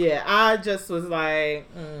 Yeah, I just was like...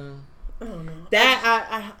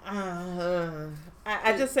 That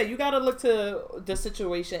I just say you gotta look to the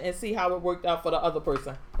situation and see how it worked out for the other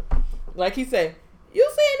person. Like he said,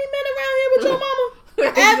 you see any men around here with your mama?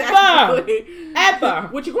 Ever.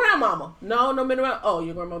 With your grandmama? No men around. Oh,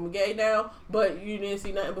 your grandmama gay now, but you didn't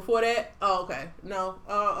see nothing before that. Oh, okay. No.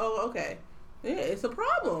 Okay. Yeah, it's a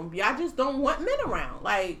problem. Y'all just don't want men around.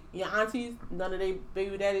 Like your aunties, none of their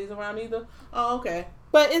baby daddies around either. Oh, okay.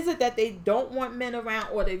 But is it that they don't want men around,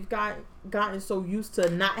 or they've gotten so used to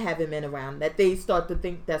not having men around that they start to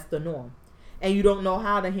think that's the norm, and you don't know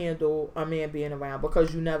how to handle a man being around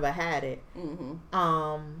because you never had it?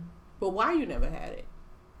 But why you never had it?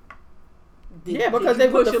 Because they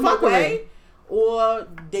put the fuckery, or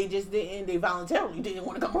they just didn't. They voluntarily didn't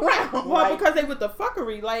want to come around. Well, because they with the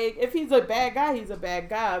fuckery. Like if he's a bad guy, he's a bad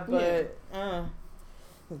guy. But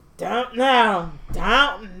don't know.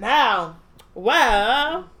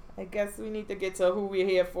 Well, I guess we need to get to who we're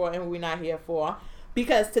here for and who we're not here for.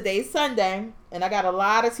 Because today's Sunday, and I got a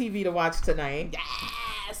lot of TV to watch tonight.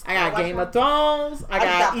 Yes! I got Game of Thrones. I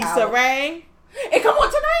got Issa Rae. It come on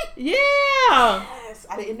tonight? Yeah! Yes!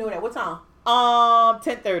 I didn't know that. What time?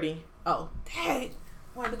 10:30. Oh, dang.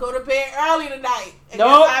 Wanted to go to bed early tonight.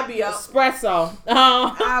 Nope. I'll be up. Espresso.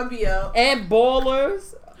 I'll be up. And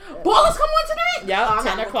Ballers. Ballers come on tonight? Yep,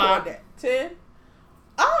 10 o'clock. 10?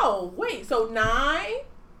 Oh, wait. So 9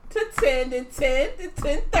 to 10, then 10 to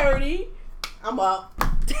 10:30. I'm up.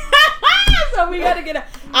 So we gotta get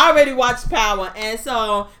I already watched Power, and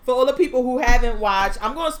so for all the people who haven't watched,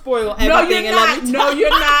 I'm gonna spoil everything. No, you're not. No, you're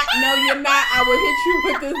not. No, you're not. I will hit you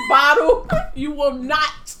with this bottle. You will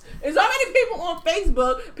not. There's already people on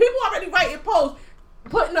Facebook. People already writing posts,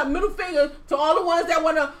 putting up middle fingers to all the ones that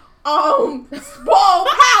want to spoil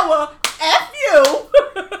Power. F you.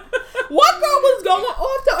 One girl was going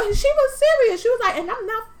off and she was serious. She was like, and I'm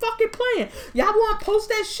not fucking playing. Y'all want to post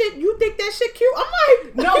that shit? You think that shit cute? I'm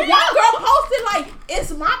like, no. One girl posted like,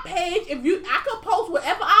 it's my page. I could post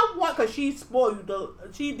whatever I want, because she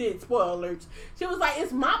did spoil alerts. She was like,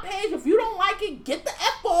 it's my page. If you don't like it, get the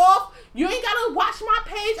F off. You ain't gotta watch my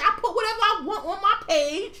page. I put whatever I want on my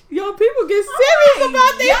page. Yo, people get serious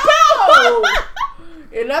about their power.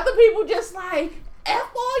 And other people just like,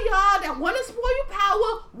 F all y'all that want to spoil your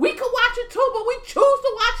Power. We could watch it too, but we choose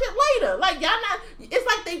to watch it later. Like, y'all not. It's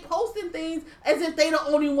like they posting things as if they the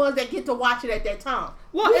only ones that get to watch it at that time.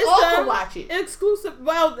 Well, we it's all can watch it. Exclusive.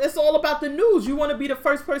 Well, it's all about the news. You want to be the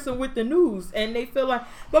first person with the news, and they feel like.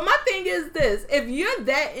 But my thing is this: if you're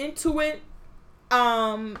that into it,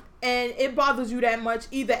 and it bothers you that much,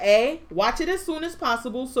 either A, watch it as soon as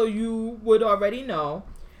possible so you would already know.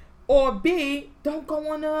 Or B, don't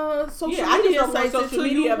go on social media sites until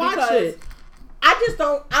you watch it.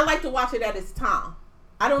 I like to watch it at its time.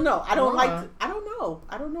 I don't know. I don't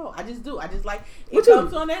know. I just do. I just like it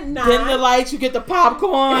comes on at 9. Dim the lights, you get the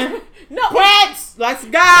popcorn. No, Prince, let's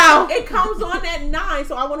go. It comes on at 9,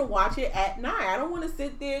 so I want to watch it at 9. I don't want to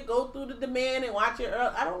sit there, go through the demand and watch it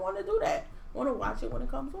early. I don't want to do that. I want to watch it when it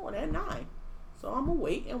comes on at 9. So I'm gonna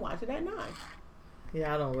wait and watch it at 9.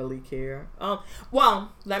 Yeah, I don't really care.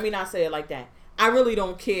 Well, let me not say it like that. I really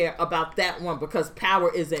don't care about that one because Power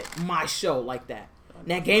isn't my show like that.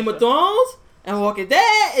 Now, Game of Thrones and Walking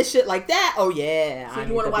Dead and shit like that. Oh yeah. So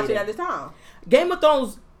you want to watch it at this time? Game of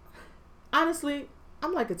Thrones. Honestly,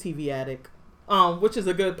 I'm like a TV addict. Which is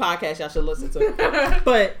a good podcast y'all should listen to.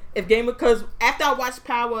 But because after I watched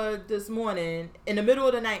Power this morning, in the middle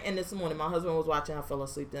of the night and this morning, my husband was watching. I fell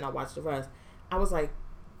asleep. Then I watched the rest. I was like,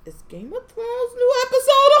 is Game of Thrones new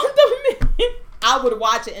episode on the I would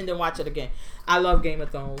watch it and then watch it again. I love Game of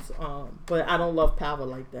Thrones, but I don't love Power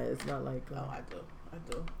like that. It's not like I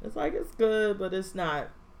do. It's like it's good, but it's not.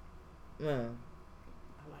 I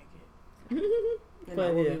like it. And I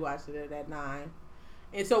will be watching it at 9.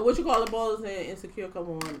 And so, What You Call It Ballers and Insecure come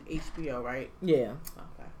on HBO, right? Yeah.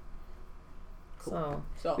 Okay. Cool.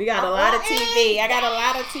 So we got a lot of TV. I got a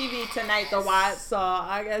lot of TV tonight to watch. So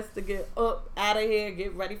I guess to get up out of here,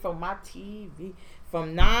 get ready for my TV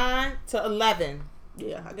from 9 to 11.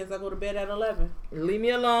 Yeah, I guess I go to bed at 11. Leave me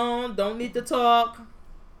alone. Don't need to talk.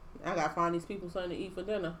 I gotta find these people something to eat for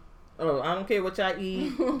dinner. Oh, I don't care what y'all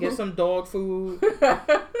eat. Get some dog food. I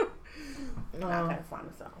gotta find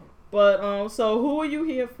something. But so who are you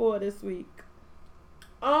here for this week?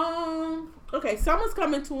 Okay, summer's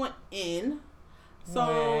coming to an end,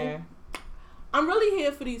 so I'm really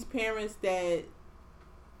here for these parents that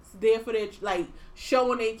there for their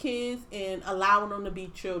showing their kids and allowing them to be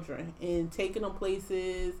children and taking them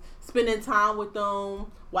places, spending time with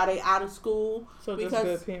them while they out of school. So just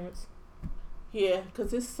good parents. Yeah,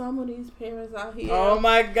 because there's some of these parents out here. Oh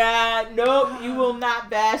my God. Nope, you will not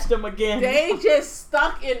bash them again. They just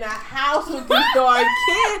stuck in the house with these darn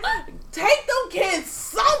kids. Take them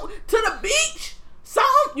kids to the beach.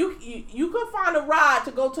 You could find a ride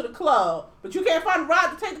to go to the club, but you can't find a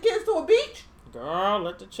ride to take the kids to a beach. Girl,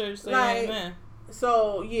 let the church say amen.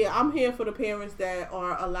 So, yeah, I'm here for the parents that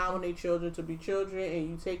are allowing their children to be children and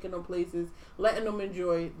you taking them places, letting them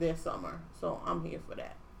enjoy their summer. So, I'm here for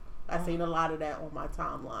that. I've seen a lot of that on my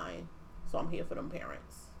timeline. So I'm here for them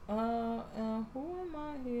parents. Who am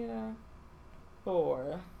I here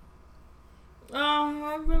for?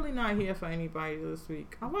 I'm really not here for anybody this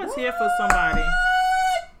week. I was here for somebody.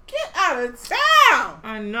 Get out of town!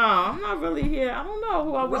 I know. I'm not really here. I don't know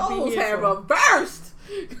who I would be here for. Roles have reversed.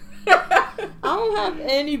 I don't have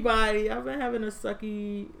anybody. I've been having a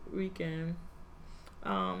sucky weekend.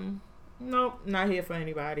 Nope, not here for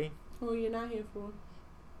anybody. Who are you not here for?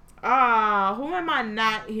 Who am I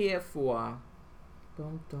not here for?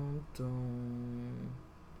 Dum, dum, dum.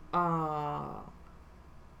 I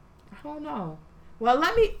don't know. Well,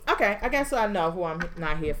 I guess I know who I'm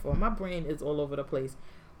not here for. My brain is all over the place.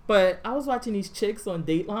 But I was watching these chicks on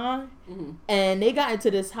Dateline, and they got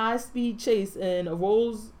into this high-speed chase in a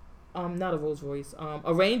not a Rolls Royce,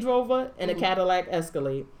 a Range Rover and a Cadillac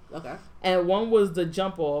Escalade. Okay. And one was the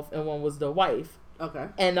jump off and one was the wife. Okay.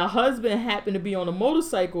 And the husband happened to be on a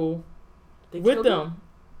motorcycle with them.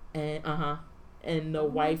 And the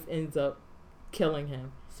wife ends up killing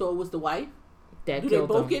him. So it was the wife? That Do killed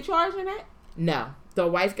they both him. get charged in that? No. The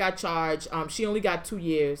wife got charged. She only got 2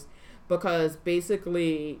 years because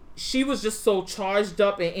basically she was just so charged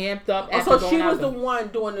up and amped up. So she was the one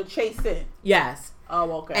doing the chasing? Yes. Oh,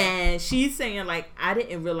 okay. And she's saying, I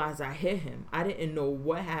didn't realize I hit him. I didn't know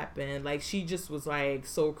what happened. She just was,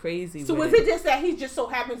 so crazy. So was it just that he just so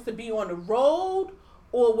happens to be on the road?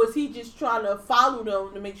 Or was he just trying to follow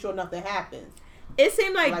them to make sure nothing happens? It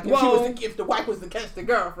seemed if the wife was to catch the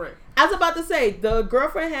girlfriend. I was about to say, the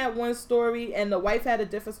girlfriend had one story and the wife had a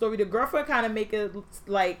different story. The girlfriend kind of make it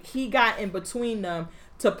like he got in between them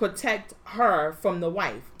to protect her from the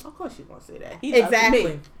wife. Of course she's going to say that.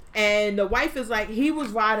 Exactly. And the wife is like, he was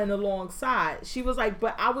riding alongside. She was like,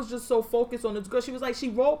 but I was just so focused on this girl. She was like, she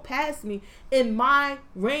rolled past me in my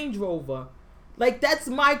Range Rover. That's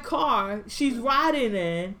my car. She's riding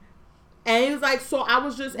in. And he was like, so I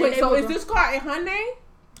was just... Wait, so is this car in her name?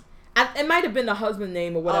 It might have been the husband's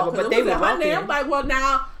name or whatever, but they were walking. I'm like, well,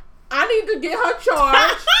 now, I need to get her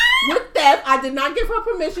charged with theft. I did not give her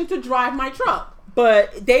permission to drive my truck.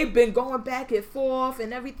 But they've been going back and forth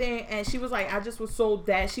and everything. And she was like, I just was so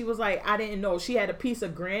that. She was like, I didn't know. She had a piece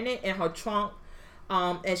of granite in her trunk.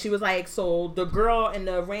 And she was like, so the girl in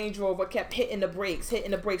the Range Rover kept hitting the brakes.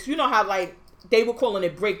 You know how, they were calling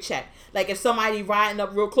it brake check. If somebody riding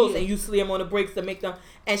up real close and you slam on the brakes to make them.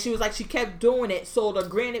 And she was like, she kept doing it. So the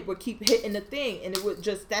granite would keep hitting the thing. And it would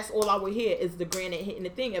just, that's all I would hear is the granite hitting the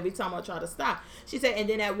thing every time I try to stop. She said, and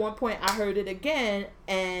then at one point I heard it again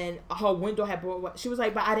and her window had broke. She was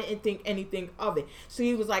like, but I didn't think anything of it. So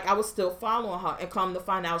he was like, I was still following her. And come to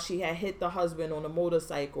find out she had hit the husband on a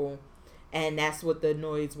motorcycle. And that's what the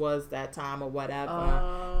noise was that time or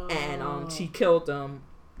whatever. And she killed him.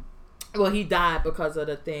 Well, he died because of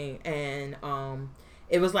the thing. And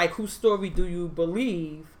it was like, whose story do you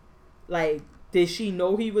believe? Did she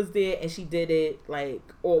know he was there and she did it?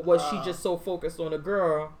 Or was she just so focused on the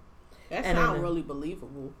girl? That sounds really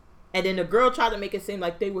believable. And then the girl tried to make it seem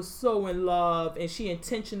like they were so in love and she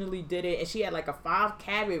intentionally did it. And she had a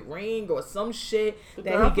 5-carat ring or some shit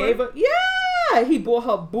that he gave her. Yeah! He bought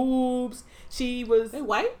her boobs. She was... They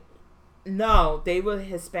white? No, they were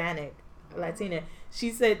Hispanic. Latina. She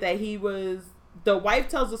said that the wife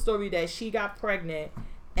tells the story that she got pregnant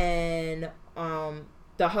and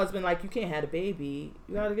the husband you can't have a baby,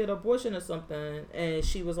 you gotta get an abortion or something, and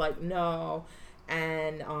she was like no,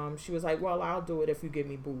 And she was like, well, I'll do it if you give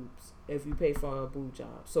me boobs, if you pay for a boob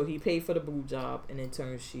job. So he paid for the boob job, and in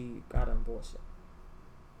turn she got an abortion.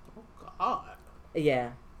 Oh God.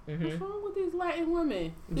 Yeah. Mm-hmm. What's wrong with these Latin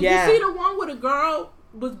women? Did you see the one where the girl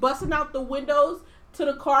was busting out the windows to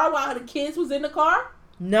the car while the kids was in the car?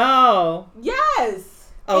 No. Yes.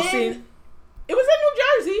 Oh, and see, it was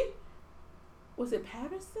in New Jersey. Was it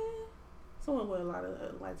Patterson? Someone with a lot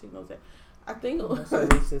of Latinos there. I think it was. That's so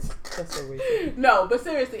racist. That's so racist. No, but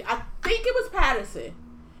seriously, I think it was Patterson.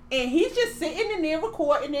 And he's just sitting in there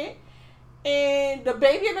recording it. And the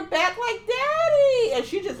baby in the back like, Daddy. And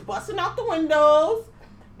she just busting out the windows.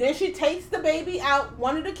 Then she takes the baby out,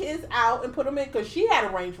 one of the kids out, and put them in. Because she had a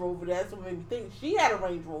Range Rover. That's what made me think she had a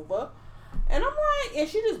Range Rover. And I'm like, and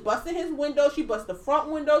she just busted his window. She busted the front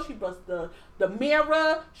window. She busted the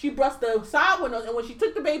mirror. She busted the side windows. And when she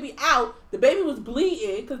took the baby out, the baby was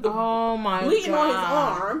bleeding because the bleeding on his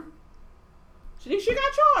arm. She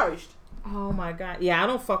got charged. Oh my God! Yeah, I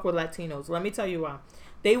don't fuck with Latinos. Let me tell you why.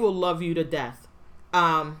 They will love you to death,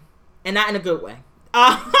 and not in a good way.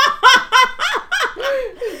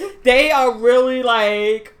 They are really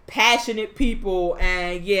like passionate people,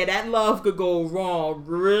 and yeah, that love could go wrong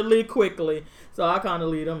really quickly. So I kind of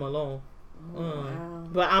leave them alone. Wow.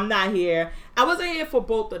 But I'm not here. I wasn't here for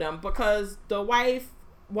both of them because the wife,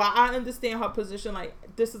 while I understand her position, like,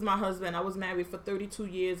 this is my husband. I was married for 32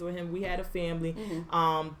 years with him. We had a family.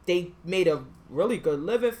 Mm-hmm. They made a really good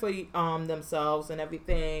living for themselves and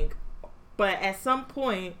everything. But at some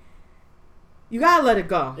point, you gotta let it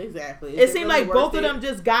go. Exactly. It seemed really like both of them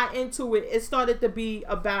just got into it. It started to be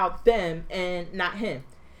about them and not him.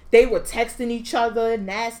 They were texting each other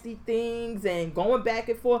nasty things and going back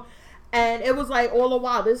and forth. And it was like all the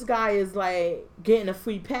while, this guy is like getting a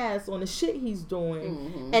free pass on the shit he's doing.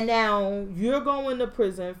 Mm-hmm. And now you're going to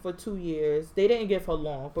prison for 2 years. They didn't give her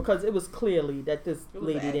long because it was clearly that this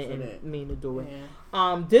lady didn't mean to do it.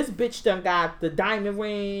 Yeah. This bitch done got the diamond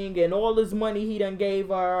ring and all this money he done gave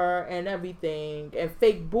her and everything and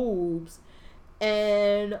fake boobs.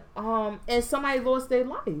 And somebody lost their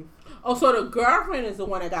life. Oh, so the girlfriend is the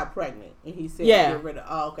one that got pregnant, and he said, "Yeah, get rid of."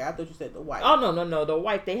 Oh, okay. I thought you said the wife. Oh no, the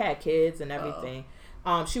wife. They had kids and everything.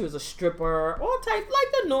 She was a stripper, all type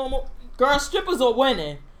like the normal girl. Strippers are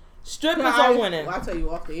winning. Are winning. Well, I'll tell you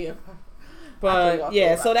off the air. But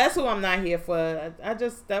yeah, so that's who I'm not here for. I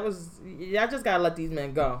just gotta let these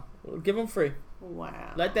men go. Give them free.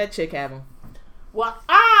 Wow. Let that chick have them. Well,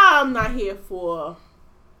 I'm not here for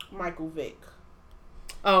Michael Vick.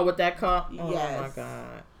 Oh, with that car? Yes. Oh my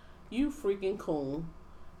God. You freaking cool.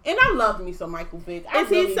 And I love me some Michael Vick. Is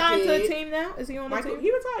he signed to a team now? Is he on the team?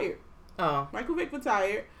 He retired. Oh. Michael Vick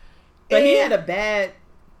retired. But he had a bad,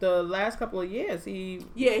 the last couple of years. He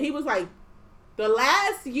was like, the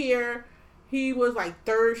last year, he was like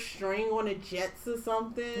third string on the Jets or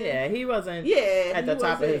something. Yeah, he wasn't at the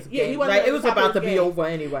top of his game. Yeah, he wasn't. Like, it was about to be over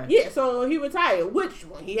anyway. Yeah, so he retired. Which,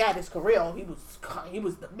 when he had his career, he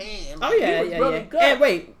was the man. Like, he was really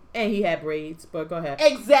good. And he had braids, but go ahead.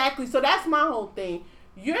 Exactly. So that's my whole thing.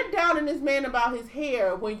 You're downing this man about his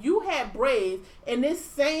hair when you had braids, and this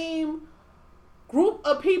same group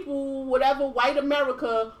of people, whatever, white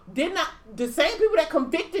America, the same people that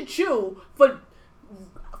convicted you for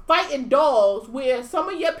fighting dogs, where some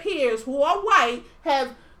of your peers who are white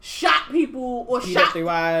have shot people or beat up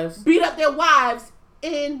their wives,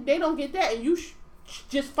 and they don't get that, and you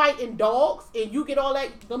just fighting dogs, and you get all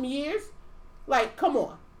them years? Like, come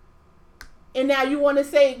on. And now you want to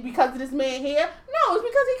say because of this man here? No, it's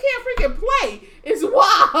because he can't freaking play. It's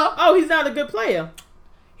why. Oh, he's not a good player.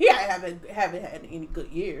 He haven't had any good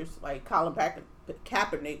years like Colin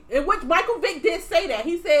Kaepernick. In which Michael Vick did say that.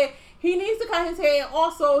 He said he needs to cut his hair, and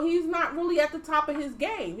also he's not really at the top of his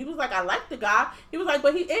game. He was like, I like the guy. He was like,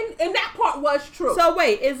 but and that part was true. So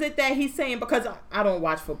wait, is it that he's saying, because I don't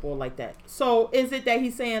watch football like that, so is it that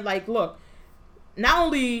he's saying like, look, not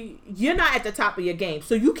only you're not at the top of your game,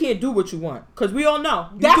 so you can't do what you want, because we all know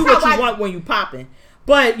you do what you want when you popping,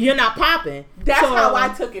 but you're not popping. That's how I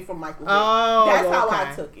took it from Michael Vick. Oh, that's how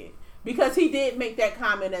I took it, because he did make that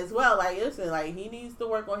comment as well. Like, listen, like, he needs to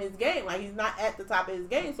work on his game. Like, he's not at the top of his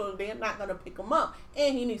game, so they're not gonna pick him up,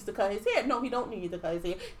 and he needs to cut his hair. No, he don't need to cut his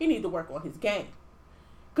hair. He needs to work on his game,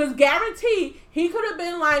 because guaranteed he could have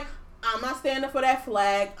been like, I'm not standing for that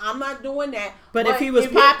flag. I'm not doing that. But if he was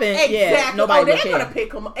popping, nobody would care. They're going to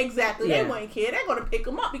pick him up. Exactly. Yeah. They wouldn't care. They're going to pick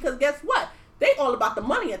him up because guess what? They all about the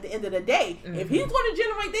money at the end of the day. Mm-hmm. If he's going to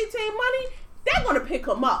generate their team money, they're going to pick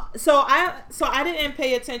him up. So I didn't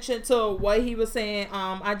pay attention to what he was saying.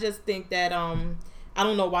 I just think that I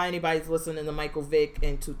don't know why anybody's listening to Michael Vick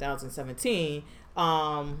in 2017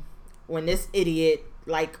 when this idiot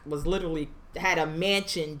like was literally had a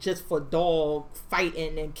mansion just for dog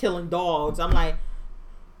fighting and killing dogs. I'm like,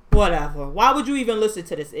 whatever. Why would you even listen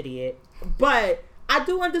to this idiot? But I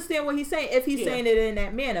do understand what he's saying if he's saying it in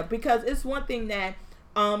that manner, because it's one thing that,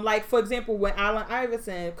 like for example, when Allen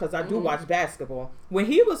Iverson, because I do watch basketball, when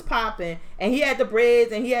he was popping and he had the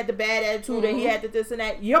braids and he had the bad attitude and he had the this and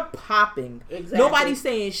that, you're popping. Exactly. Nobody's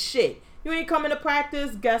saying shit. You ain't coming to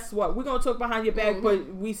practice, guess what? We're going to talk behind your back,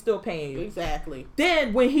 but we still paying you. Exactly.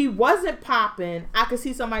 Then, when he wasn't popping, I could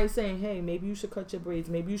see somebody saying, hey, maybe you should cut your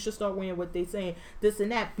braids. Maybe you should start wearing what they saying, this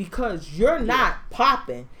and that, because you're not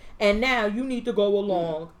popping. And now you need to go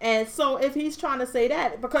along. And so, if he's trying to say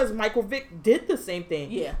that, because Michael Vick did the same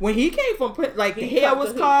thing. Yeah. When he came from, like, the hair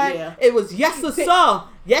was cut, it was, yes, sir.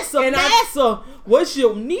 Yes, sir, massa. What's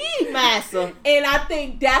your need, massa? And I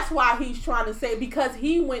think that's why he's trying to say, because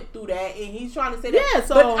he went through that, and he's trying to say that. Yeah,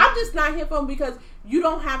 so, but I'm just not here for him, because you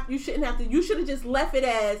shouldn't have to, you should have just left it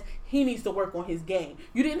as he needs to work on his game.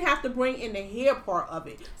 You didn't have to bring in the hair part of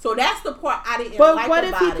it. So that's the part I didn't like about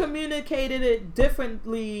it. But what if he communicated it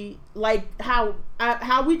differently, like how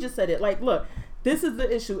we just said it? Like, look, this is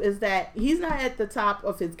the issue, is that he's not at the top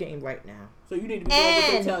of his game right now. So you need to be doing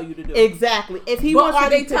what they tell you to do. Exactly. If he wants are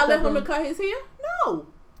they telling him to cut his hair? No.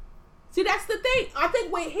 See, that's the thing. I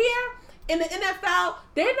think with hair in the NFL,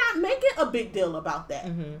 they're not making a big deal about that.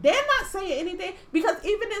 They're not saying anything, because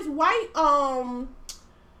even this white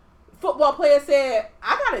football player said,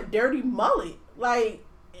 I got a dirty mullet. Like,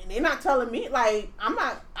 and they're not telling me, like,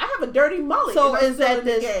 I have a dirty mullet. So is that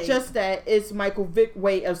this just that it's Michael Vick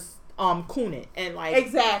way of cooning and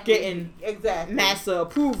like getting massa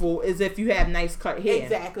approval is if you have nice cut hair.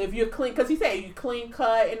 Exactly. If you're clean, because he said you clean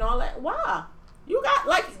cut and all that. Wow. You got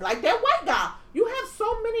like that white guy. You have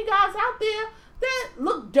so many guys out there that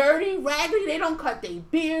look dirty, raggedy. They don't cut their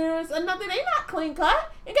beards or nothing. They not clean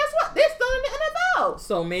cut. And guess what? They're still in the NFL.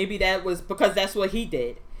 So maybe that was because that's what he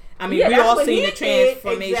did. I mean, we all seen the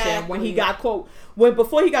transformation when he got caught.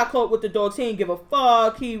 Before he got caught with the dogs, he didn't give a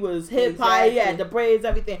fuck. He was hip high. He had the braids,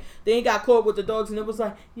 everything. Then he got caught with the dogs, and it was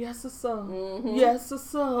like, yes, sir. Yes,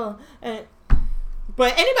 sir.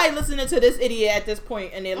 But anybody listening to this idiot at this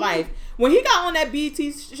point in their life, when he got on that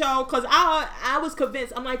BT show, because I was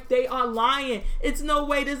convinced, I'm like, they are lying. It's no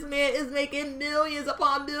way this man is making millions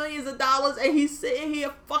upon millions of dollars, and he's sitting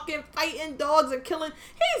here fucking fighting dogs and killing.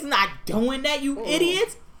 He's not doing that, you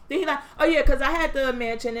idiots. Then he's like, oh yeah, because I had the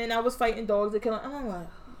mansion and I was fighting dogs and killing. I'm like,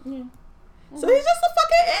 So he's just a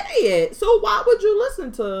fucking idiot. So why would you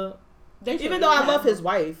listen to? Even though I love his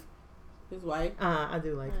wife. His wife? I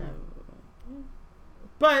do like her.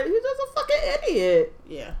 But he's just a fucking idiot.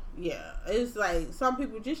 Yeah. It's like some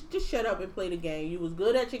people just shut up and play the game. You was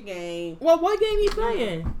good at your game. Well, what game he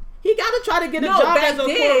playing? He got to try to get a job as a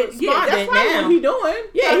correspondent that's now. What he doing.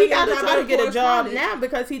 Yeah, he got to try to get a job now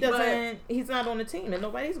because he's not on the team and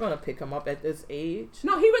nobody's going to pick him up at this age.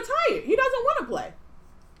 No, he retired. He doesn't want to play.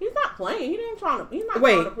 He's not playing. He's not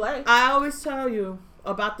trying to play. I always tell you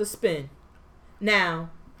about the spin.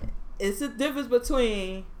 Now, it's the difference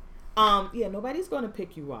between, nobody's going to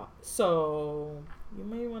pick you up. So, you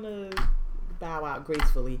may want to bow out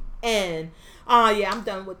gracefully. And, I'm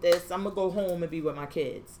done with this. I'm going to go home and be with my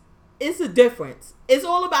kids. It's a difference. It's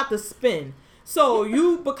all about the spin.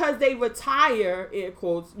 So because they retire, air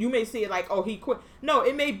quotes, you may see it like, oh, he quit. No,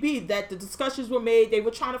 it may be that the discussions were made. They were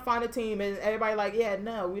trying to find a team, and everybody like, yeah,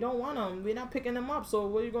 no, we don't want him. We're not picking them up. So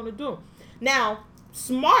what are you going to do? Now,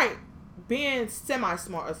 smart, being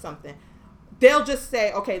semi-smart or something, they'll just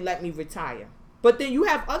say, okay, let me retire. But then you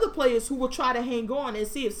have other players who will try to hang on and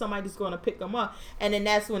see if somebody's going to pick them up. And then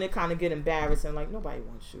that's when it kind of get embarrassing. Like, nobody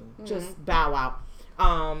wants you. Just bow out.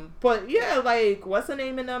 But yeah, like, what's the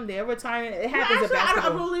name of them? They're retiring. It happens at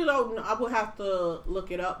basketball. I really don't know. I would have to look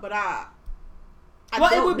it up, but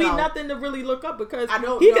it would be nothing to really look up because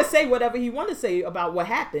he could say whatever he want to say about what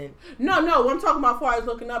happened. No, what I'm talking about as far as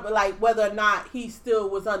looking up, like whether or not he still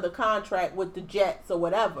was under contract with the Jets or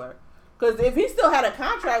whatever. Because if he still had a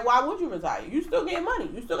contract, why would you retire? You still getting money.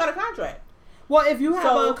 You still got a contract. Well, if you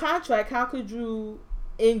have a contract, how could you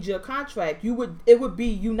end your contract? It would be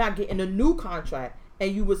you not getting a new contract.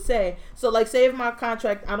 And you would say, so like say if my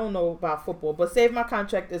contract, I don't know about football, but say if my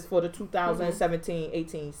contract is for the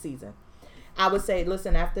 2017-18 season. I would say,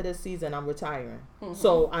 listen, after this season, I'm retiring.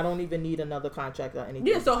 So I don't even need another contract or anything.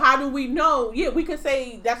 Yeah, so how do we know? Yeah, we could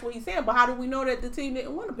say that's what he's saying, but how do we know that the team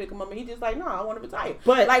didn't want to pick him up? And he just like, no, I want to retire.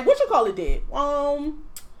 But like, what you call it did?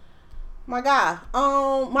 My guy,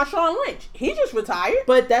 Marshawn Lynch, he just retired.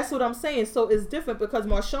 But that's what I'm saying. So it's different because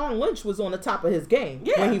Marshawn Lynch was on the top of his game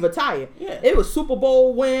when he retired. Yeah. It was Super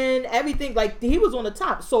Bowl win, everything. Like, he was on the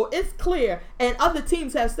top. So it's clear. And other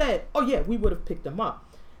teams have said, oh, yeah, we would have picked him up.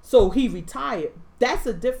 so he retired. That's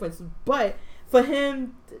a difference. But for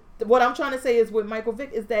him, what I'm trying to say is with Michael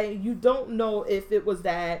Vick is that you don't know if it was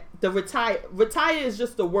that the retire is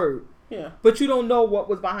just a word. Yeah. But you don't know what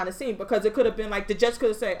was behind the scene, because it could have been like the Jets could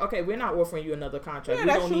have said, okay, we're not offering you another contract.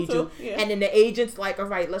 Yeah, we don't need you. Yeah. And then the agent's like, all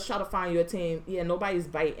right, let's try to find you a team. Yeah, nobody's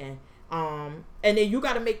biting. And then you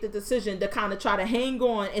got to make the decision to kind of try to hang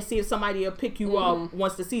on and see if somebody will pick you up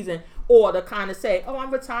once the season, or to kind of say, oh,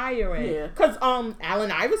 I'm retiring. Yeah. Because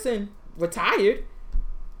Allen Iverson retired.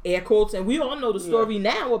 Air quotes, and we all know the story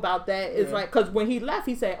now about that. It's like, because when he left,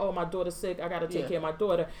 he said, oh, my daughter's sick, I gotta take care of my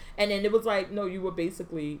daughter. And then it was like, no, you were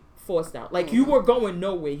basically forced out, like you were going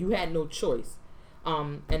nowhere, you had no choice.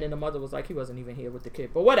 And then the mother was like, he wasn't even here with the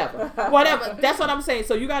kid, but whatever. That's what I'm saying.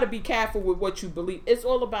 So you got to be careful with what you believe. It's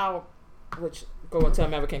all about, which go into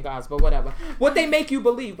American Gods, but whatever, what they make you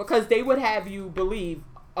believe, because they would have you believe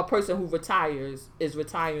a person who retires is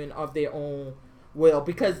retiring of their own will,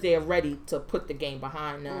 because they're ready to put the game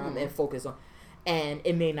behind them and focus on. And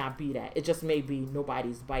it may not be that. It just may be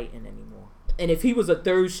nobody's biting anymore. And if he was a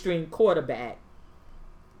third string quarterback,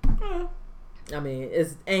 I mean,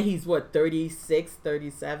 and he's what, 36,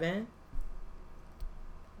 37?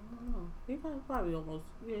 He's probably almost,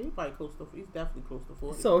 he's probably close to, he's definitely close to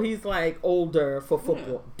 40. So he's like older for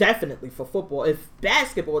football. Definitely for football. If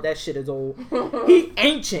basketball, that shit is old. He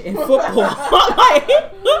ancient in football. Like,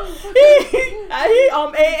 he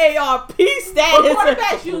AARP status.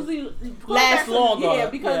 Quarterbacks usually last longer. Yeah,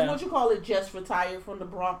 because what you call it, just retired from the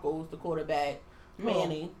Broncos, the quarterback,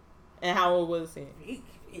 Manning. And how old was he?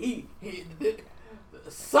 He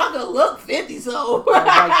sucker look 50, so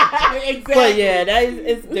exactly. But yeah,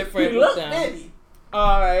 it's different. He look 50.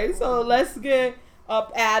 All right, so let's get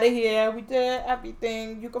up out of here. We did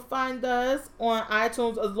everything. You can find us on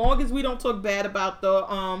iTunes, as long as we don't talk bad about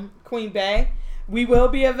the Queen Bee. We will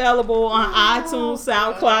be available on iTunes,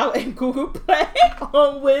 SoundCloud, and Google Play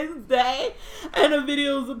on Wednesday, and the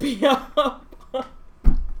videos will be up on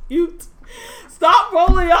YouTube. Stop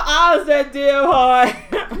rolling your eyes that damn hard.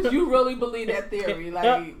 You really believe that theory?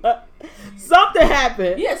 Like something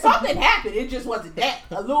happened. Yeah, something happened. It just wasn't that.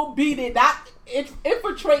 A little bee did not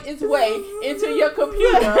infiltrate its way into your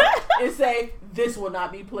computer and say, this will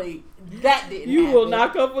not be played. That didn't happen. You will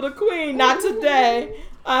not come for the queen. Not today.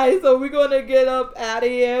 Alright, so we're gonna get up out of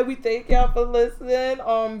here. We thank y'all for listening.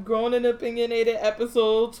 Grown and Opinionated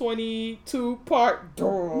episode 22 part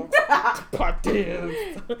 2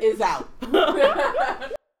 is out.